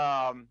 It's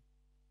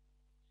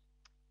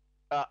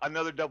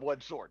another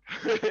double-edged sword.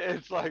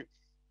 It's like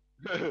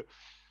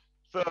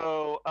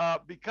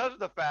because of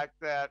the fact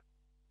that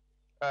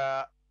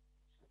uh,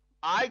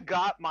 I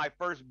got my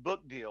first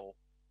book deal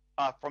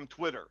from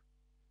Twitter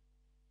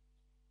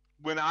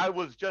when I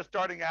was just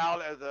starting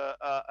out as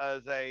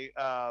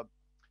a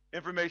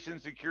information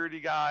security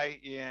guy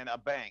in a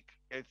bank.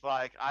 It's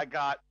like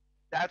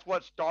that's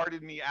what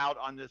started me out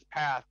on this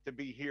path to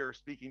be here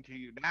speaking to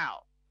you now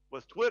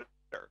was Twitter.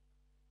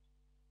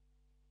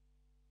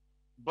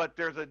 But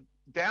there's a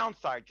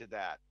downside to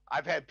that.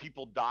 I've had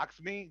people dox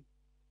me,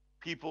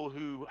 people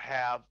who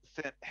have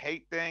sent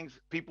hate things,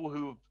 people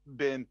who've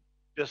been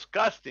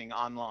disgusting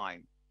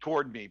online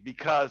toward me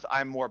because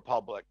I'm more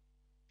public.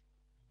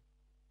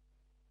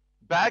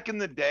 Back in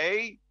the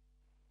day,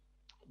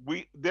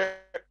 we there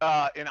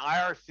in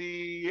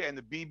IRC and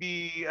the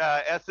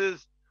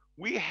BBSs,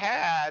 we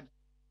had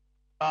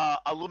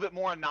a little bit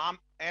more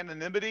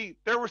anonymity.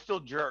 There were still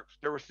jerks,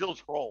 there were still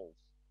trolls,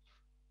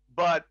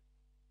 but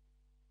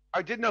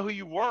I didn't know who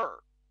you were.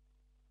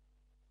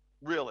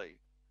 Really,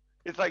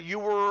 it's like you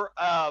were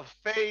a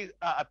face,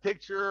 a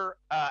picture,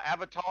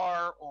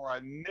 avatar, or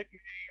a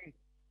nickname.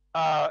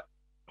 Uh,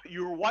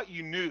 you were what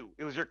you knew.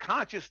 It was your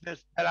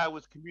consciousness that I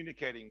was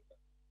communicating with.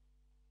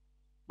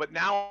 But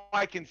now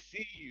I can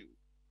see you,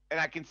 and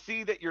I can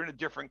see that you're in a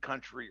different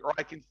country, or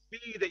I can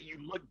see that you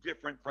look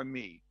different from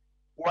me,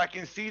 or I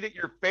can see that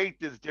your faith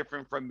is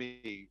different from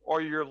me,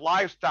 or your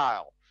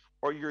lifestyle,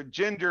 or your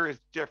gender is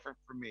different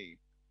from me.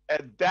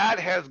 And that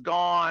has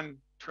gone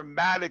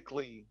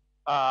dramatically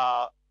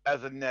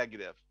as a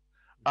negative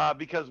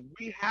because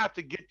we have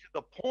to get to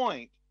the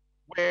point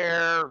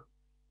where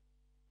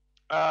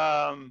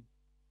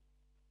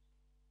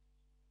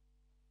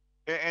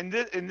and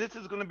this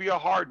is going to be a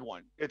hard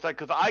one. It's like,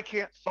 because I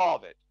can't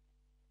solve it,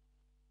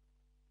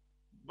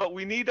 but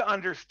we need to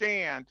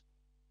understand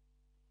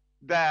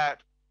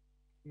that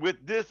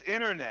with this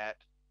internet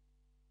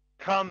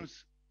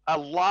comes a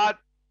lot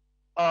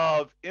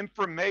of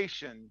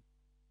information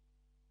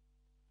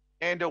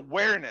and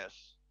awareness,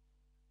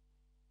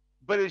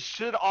 but it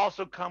should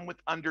also come with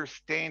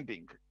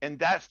understanding. And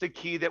that's the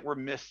key that we're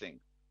missing.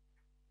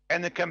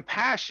 And the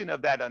compassion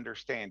of that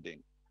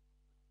understanding.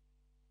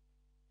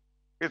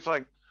 It's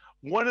like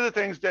one of the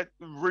things that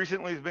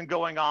recently has been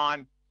going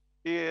on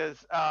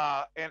is,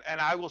 and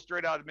I will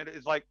straight out admit it,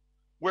 is like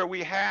where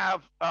we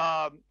have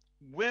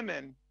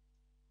women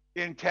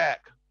in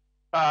tech,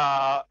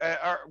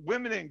 or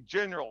women in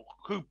general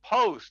who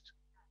post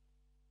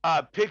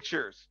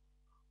pictures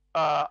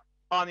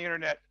on the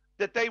internet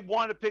that they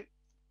want to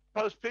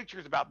post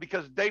pictures about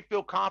because they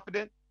feel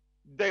confident,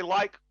 they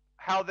like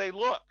how they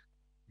look.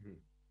 Mm-hmm.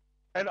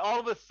 And all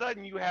of a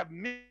sudden you have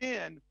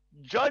men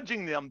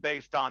judging them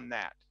based on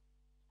that.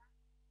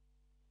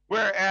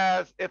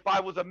 Whereas if I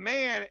was a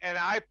man and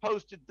I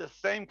posted the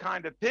same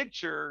kind of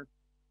picture,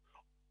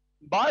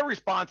 my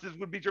responses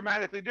would be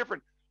dramatically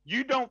different.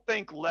 You don't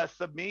think less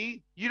of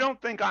me. You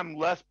don't think I'm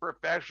less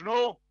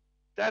professional.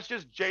 That's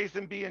just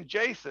Jayson being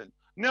Jayson.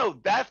 No,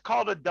 that's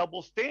called a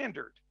double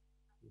standard.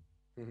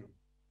 Mm-hmm.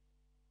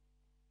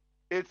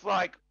 It's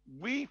like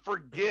we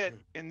forget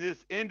in this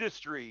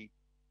industry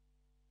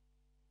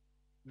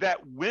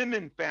that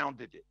women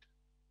founded it.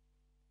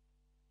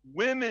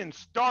 Women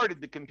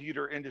started the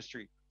computer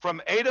industry.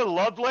 From Ada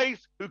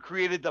Lovelace, who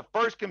created the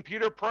first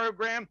computer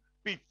program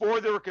before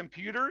there were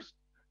computers,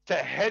 to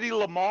Hedy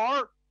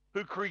Lamarr,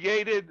 who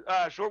created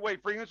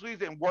shortwave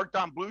frequencies and worked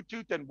on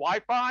Bluetooth and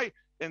Wi-Fi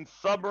in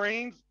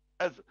submarines,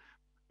 as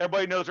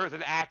everybody knows her as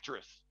an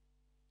actress.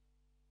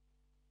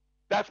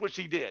 That's what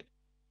she did.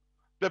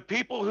 The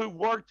people who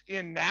worked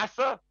in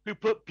NASA, who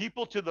put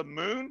people to the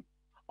moon,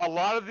 a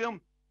lot of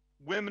them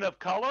women of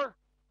color,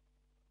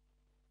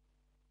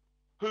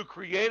 who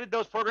created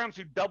those programs,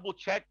 who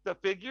double-checked the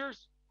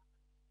figures.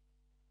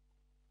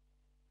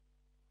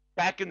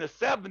 Back in the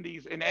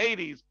 70s and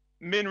 80s,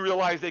 men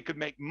realized they could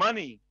make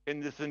money in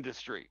this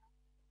industry.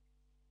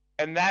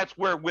 And that's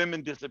where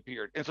women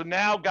disappeared. And so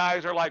now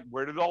guys are like,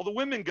 where did all the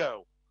women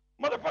go?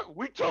 Motherfucker,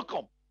 we took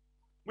them.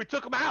 We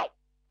took them out.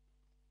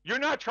 You're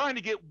not trying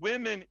to get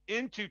women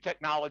into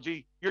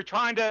technology. You're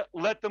trying to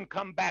let them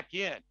come back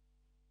in.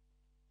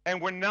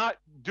 And we're not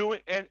doing,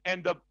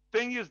 and the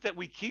thing is that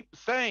we keep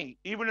saying,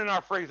 even in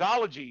our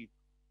phraseology,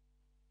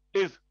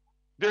 is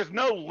there's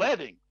no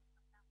letting.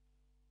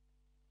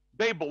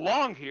 They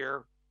belong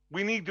here.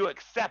 We need to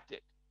accept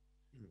it.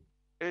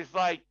 It's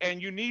like,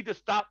 and you need to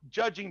stop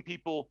judging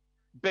people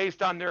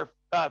based on their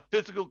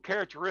physical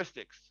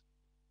characteristics.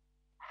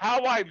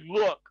 How I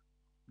look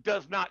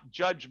does not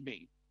judge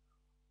me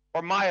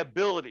or my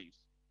abilities,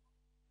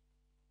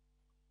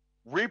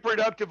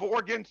 reproductive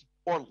organs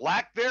or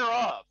lack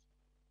thereof.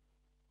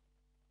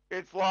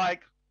 It's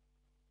like,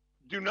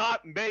 do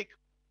not make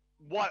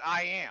what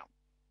I am.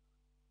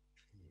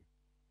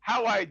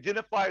 How I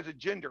identify as a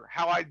gender,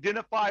 how I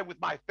identify with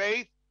my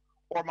faith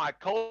or my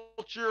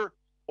culture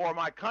or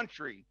my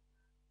country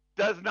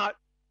does not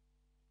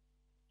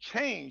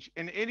change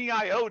in any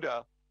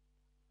iota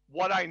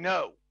what I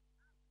know.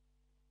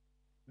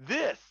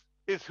 This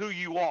is who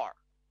you are.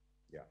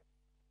 Yeah.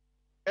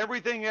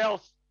 Everything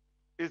else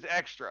is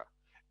extra.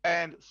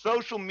 And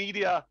social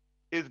media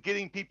is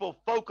getting people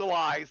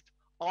focalized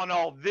on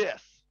all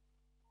this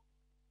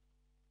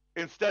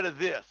instead of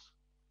this.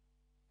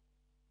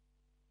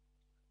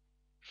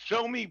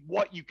 Show me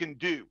what you can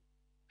do.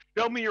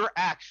 Show me your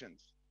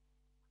actions.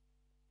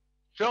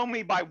 Show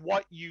me by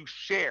what you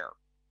share.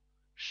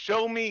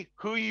 Show me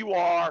who you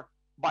are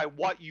by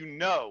what you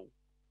know.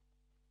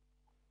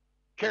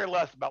 Care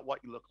less about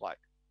what you look like.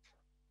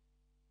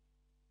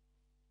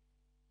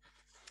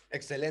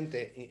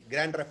 Excelente,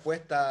 gran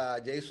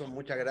respuesta, Jason,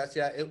 muchas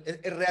gracias.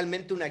 Es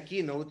realmente una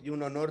keynote y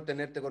un honor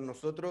tenerte con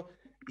nosotros.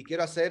 Y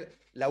quiero hacer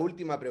la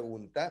última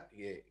pregunta,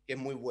 que es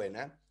muy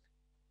buena.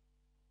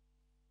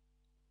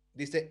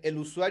 Dice, el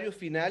usuario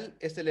final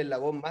es el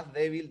eslabón más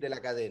débil de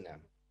la cadena.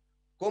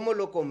 ¿Cómo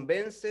lo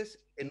convences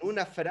en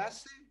una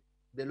frase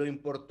de lo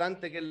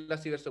importante que es la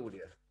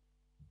ciberseguridad?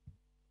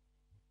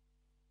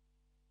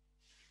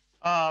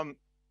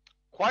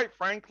 Quite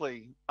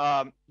frankly,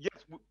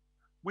 yes,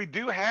 we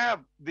do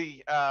have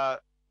the,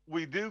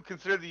 we do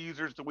consider the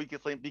users the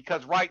weakest link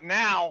because right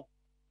now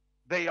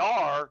they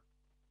are,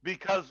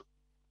 because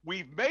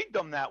we've made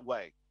them that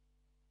way.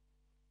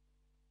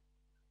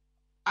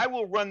 I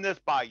will run this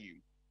by you.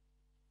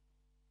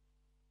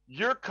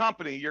 Your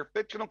company, your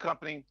fictional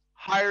company,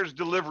 hires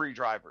delivery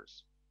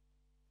drivers.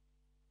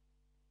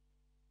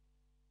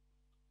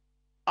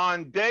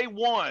 On day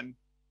one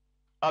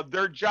of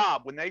their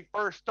job, when they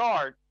first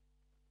start,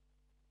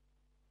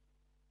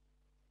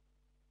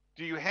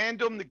 do you hand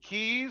them the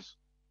keys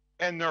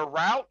and their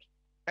route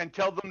and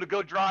tell them to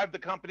go drive the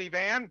company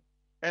van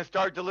and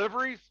start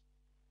deliveries?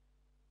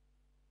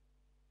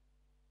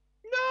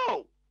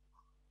 No.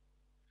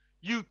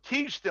 You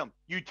teach them.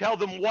 You tell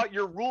them what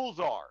your rules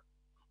are,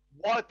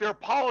 what their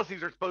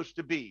policies are supposed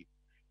to be.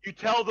 You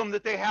tell them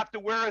that they have to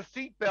wear a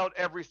seatbelt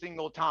every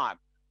single time.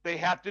 They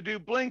have to do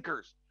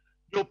blinkers.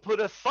 You'll put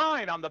a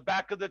sign on the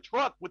back of the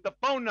truck with the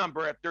phone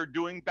number if they're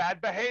doing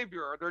bad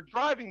behavior or they're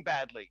driving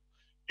badly.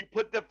 You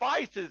put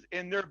devices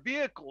in their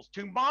vehicles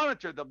to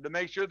monitor them to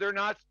make sure they're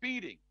not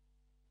speeding.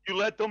 You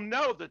let them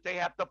know that they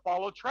have to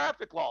follow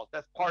traffic laws.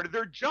 That's part of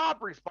their job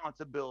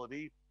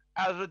responsibility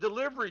as a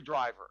delivery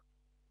driver.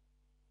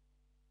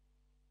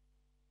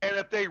 And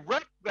if they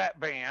wreck that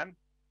van,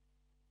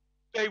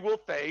 they will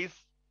face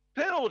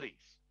penalties.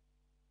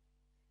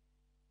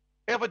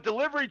 If a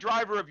delivery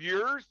driver of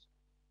yours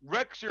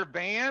wrecks your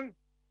van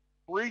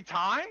 3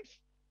 times,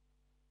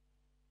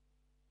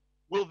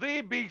 will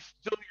they be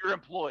still your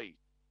employee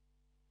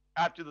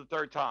after the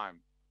 3rd time?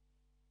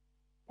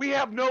 We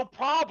have no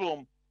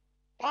problem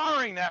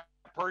firing that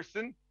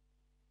person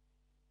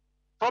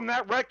from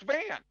that wrecked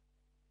van.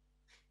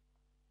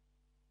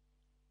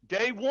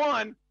 Day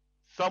one,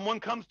 someone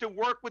comes to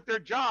work with their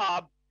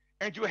job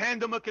and you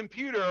hand them a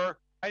computer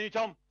and you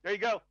tell them, there you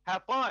go,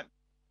 have fun.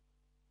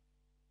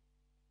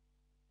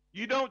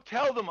 You don't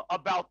tell them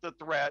about the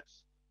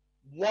threats,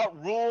 what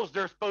rules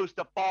they're supposed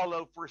to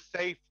follow for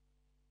safe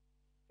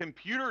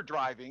computer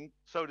driving,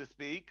 so to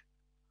speak,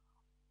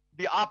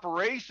 the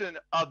operation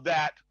of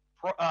that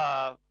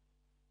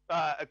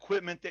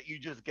equipment that you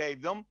just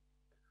gave them,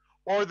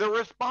 or the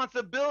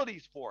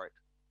responsibilities for it.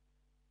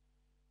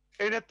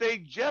 And if they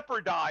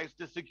jeopardize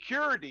the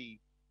security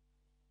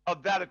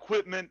of that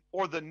equipment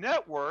or the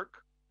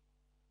network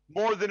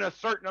more than a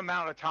certain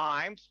amount of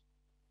times,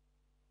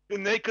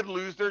 then they could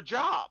lose their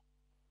job.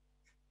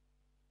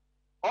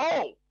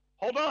 Oh,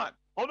 hold on.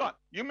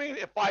 You mean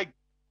if I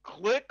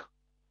click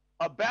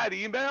a bad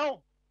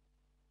email,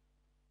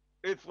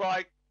 it's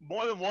like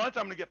more than once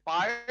I'm going to get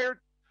fired?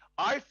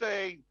 I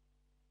say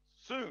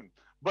soon.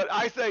 But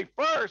I say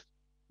first,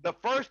 the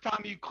first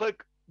time you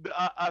click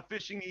a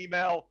phishing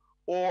email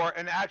or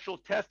an actual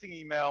testing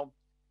email,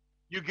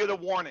 you get a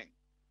warning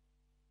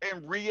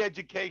and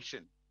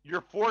re-education.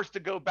 You're forced to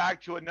go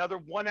back to another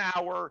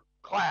 1-hour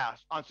class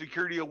on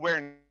security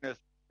awareness,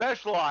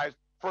 specialized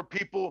for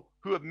people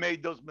who have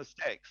made those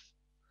mistakes,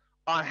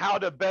 on how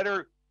to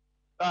better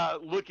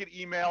look at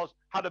emails,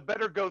 how to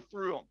better go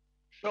through them,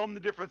 show them the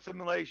different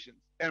simulations,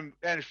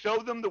 and show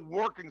them the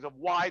workings of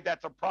why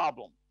that's a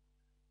problem.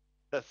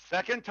 The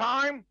second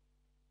time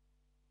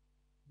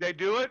they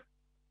do it,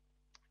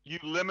 You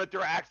limit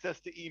their access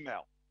to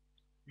email.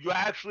 You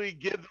actually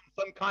give them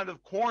some kind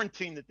of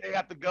quarantine that they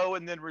have to go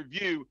and then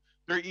review.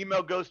 Their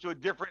email goes to a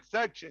different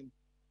section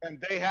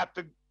and they have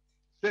to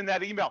send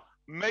that email.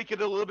 Make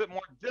it a little bit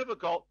more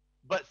difficult,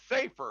 but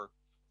safer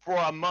for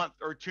a month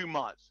or 2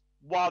 months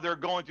while they're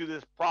going through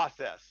this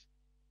process.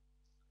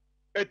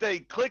 If they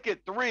click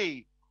at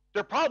 3,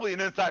 they're probably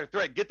an insider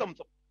threat. Get them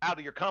out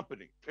of your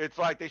company. It's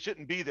like they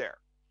shouldn't be there.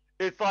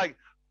 It's like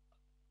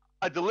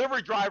a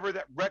delivery driver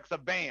that wrecks a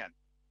van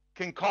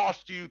can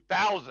cost you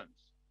thousands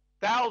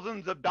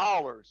of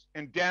dollars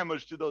in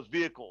damage to those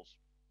vehicles.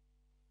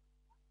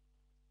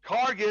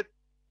 Target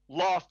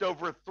lost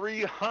over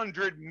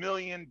 $300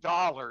 million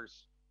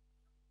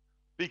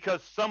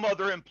because some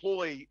other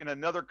employee in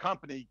another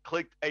company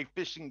clicked a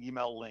phishing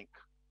email link.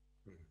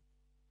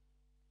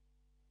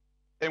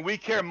 And we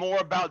care more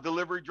about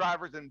delivery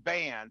drivers and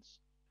vans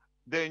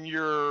than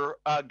your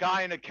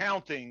guy in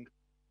accounting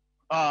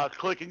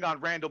clicking on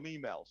random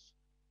emails.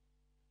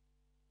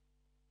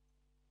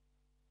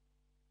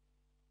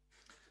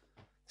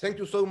 Thank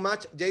you so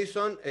much,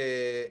 Jayson.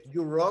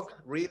 You rock,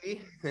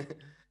 really.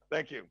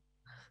 Thank you.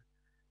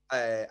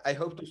 I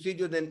hope to see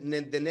you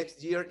the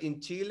next year in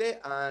Chile,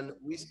 and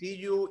we see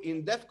you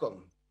in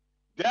Defcon.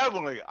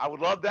 Definitely. I would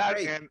love that.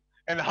 Great.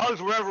 And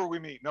hugs wherever we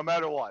meet, no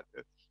matter what.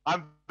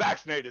 I'm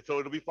vaccinated, so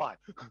it'll be fine.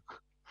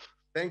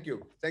 Thank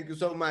you. Thank you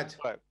so much.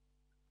 Right.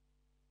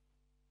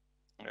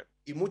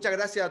 Y muchas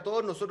gracias a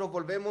todos. Nosotros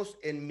volvemos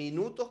en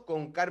minutos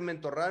con Carmen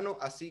Torrano,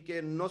 así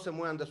que no se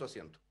muevan de su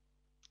asiento.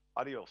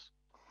 Adiós.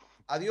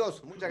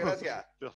 Adiós. Muchas gracias.